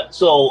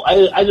 So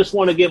I just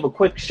want to give a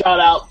quick shout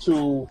out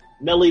to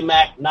Melly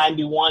Mac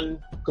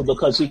 91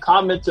 because he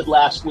commented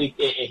last week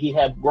and he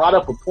had brought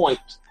up a point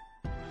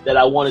that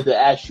I wanted to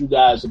ask you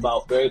guys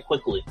about very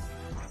quickly.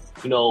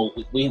 You know,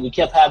 we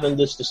kept having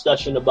this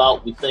discussion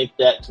about we think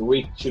that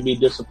Tariq should be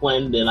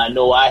disciplined, and I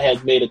know I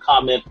had made a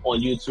comment on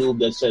YouTube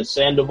that says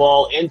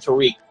Sandoval and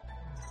Tariq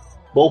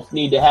both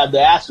need to have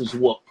their asses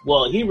whooped.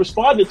 Well, he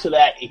responded to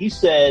that and he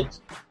said,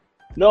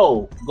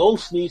 no,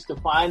 Ghost needs to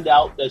find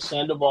out that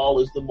Sandoval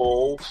is the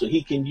mole so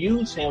he can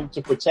use him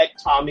to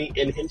protect Tommy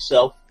and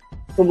himself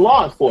from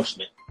law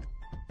enforcement.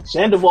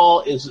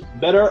 Sandoval is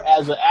better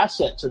as an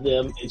asset to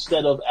them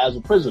instead of as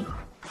a prisoner.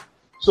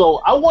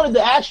 So I wanted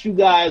to ask you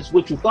guys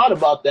what you thought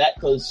about that,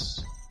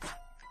 because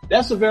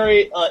that's a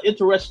very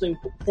interesting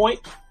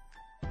point.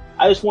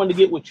 I just wanted to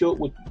get what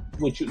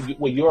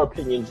your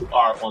opinions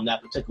are on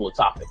that particular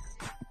topic.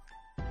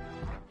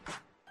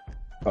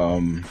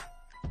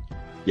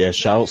 Yeah,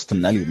 shouts to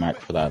Nelly Mac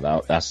for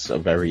that. That's a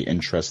very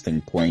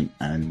interesting point,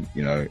 and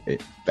you know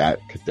it's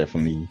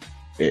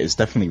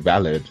definitely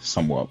valid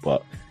somewhat.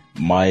 But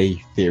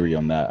my theory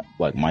on that,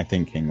 like my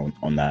thinking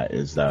on that,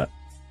 is that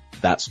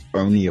that's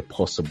only a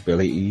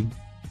possibility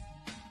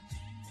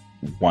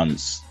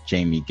once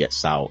Jamie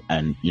gets out,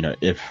 and you know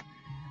if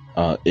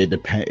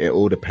it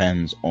all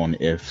depends on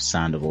if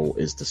Sandoval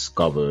is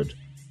discovered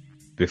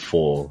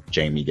before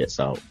Jamie gets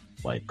out,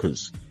 like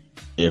because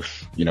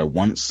if you know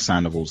once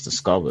Sandoval's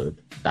discovered,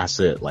 that's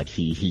it. Like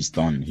he's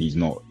done. He's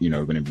not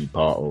going to be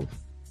part of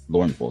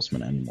law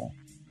enforcement anymore.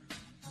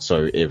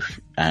 So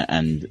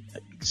and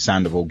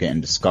Sandoval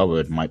getting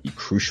discovered might be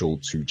crucial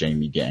to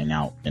Jamie getting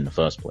out in the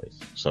first place.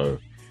 So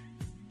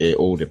it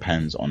all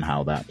depends on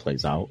how that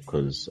plays out.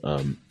 Because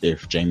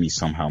if Jamie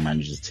somehow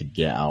manages to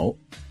get out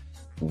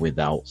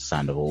without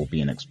Sandoval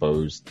being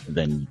exposed,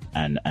 then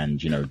and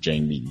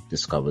Jamie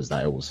discovers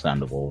that it was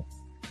Sandoval,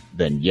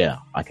 then yeah,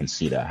 I can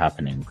see that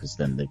happening, because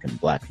then they can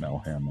blackmail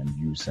him and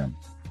use him.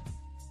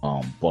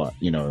 But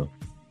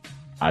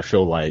I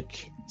feel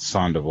like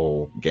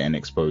Sandoval getting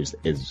exposed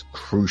is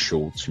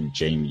crucial to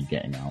Jamie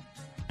getting out,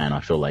 and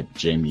I feel like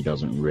Jamie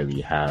doesn't really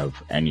have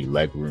any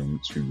leg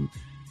room to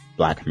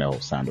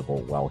blackmail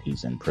Sandoval while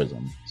he's in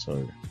prison.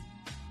 So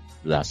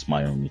that's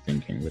my only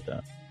thinking with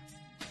that.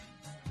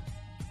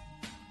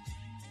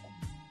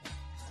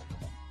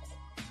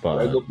 But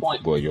very good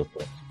point. What are your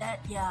thoughts?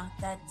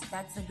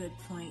 That's a good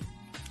point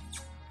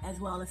as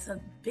well. It's a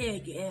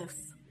big if,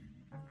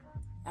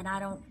 and I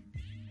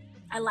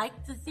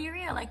like the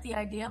theory, I like the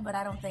idea, but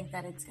I don't think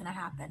that it's going to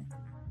happen.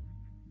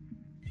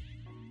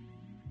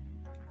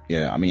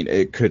 Yeah, I mean,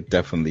 it could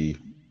definitely,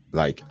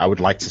 like, I would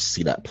like to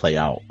see that play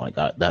out. Like,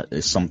 that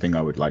is something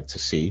I would like to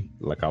see.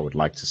 Like, I would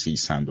like to see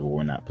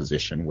Sandoval in that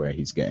position where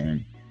he's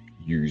getting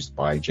used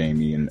by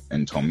Jamie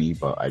and Tommy,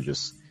 but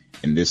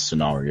in this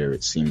scenario,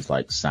 it seems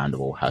like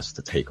Sandoval has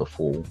to take a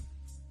fall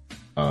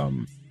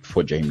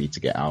for Jamie to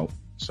get out.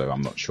 So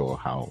I'm not sure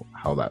how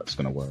that's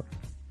going to work.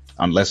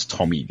 Unless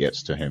Tommy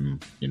gets to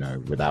him,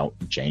 without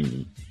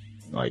Jamie.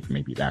 Like,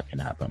 maybe that can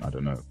happen. I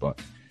don't know.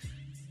 But,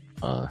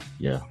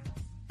 yeah,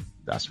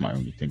 that's my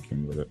only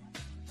thinking with it.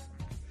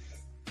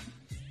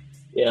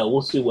 Yeah,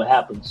 we'll see what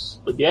happens.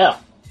 But, yeah,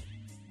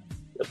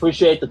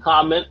 appreciate the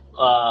comment.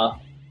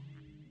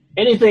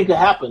 Anything could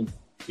happen.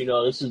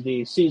 This is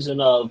the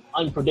season of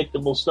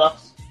unpredictable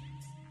stuff.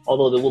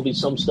 Although there will be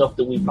some stuff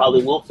that we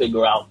probably will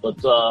figure out.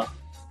 But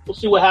we'll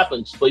see what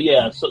happens. But,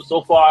 yeah,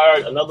 so far,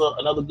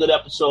 another good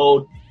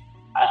episode.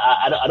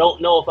 I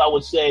don't know if I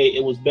would say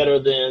it was better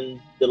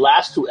than the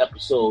last two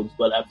episodes,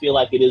 but I feel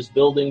like it is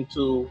building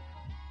to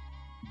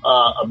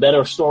a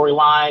better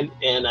storyline,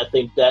 and I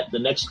think that the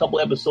next couple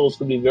episodes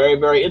could be very,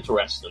 very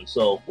interesting.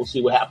 So we'll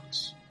see what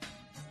happens.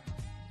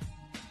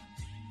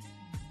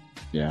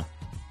 Yeah,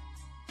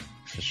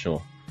 for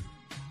sure.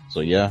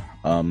 So yeah,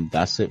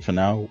 that's it for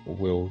now.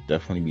 We'll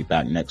definitely be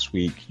back next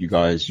week. You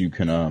guys, you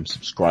can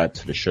subscribe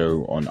to the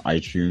show on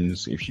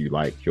iTunes if you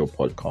like your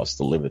podcast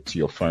delivered to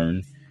your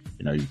phone.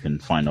 You can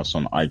find us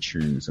on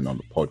iTunes and on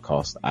the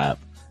podcast app.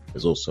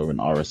 There's also an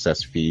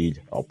RSS feed.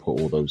 I'll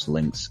put all those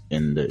links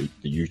in the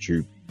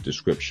YouTube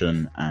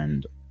description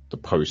and the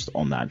post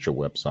on the actual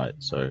website.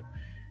 So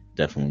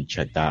definitely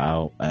check that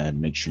out,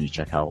 and make sure you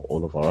check out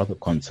all of our other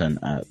content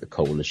at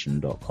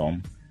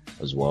thecoalition.com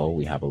as well.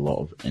 We have a lot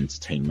of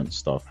entertainment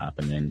stuff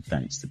happening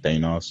thanks to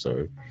Dana.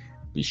 So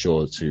be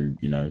sure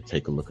to,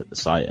 take a look at the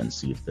site and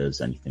see if there's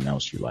anything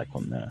else you like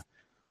on there.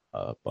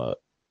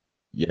 But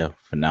yeah,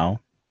 for now,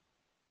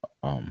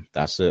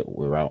 that's it.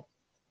 We're out.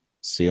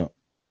 See ya.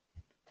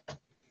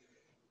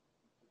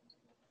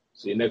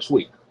 See you next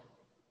week.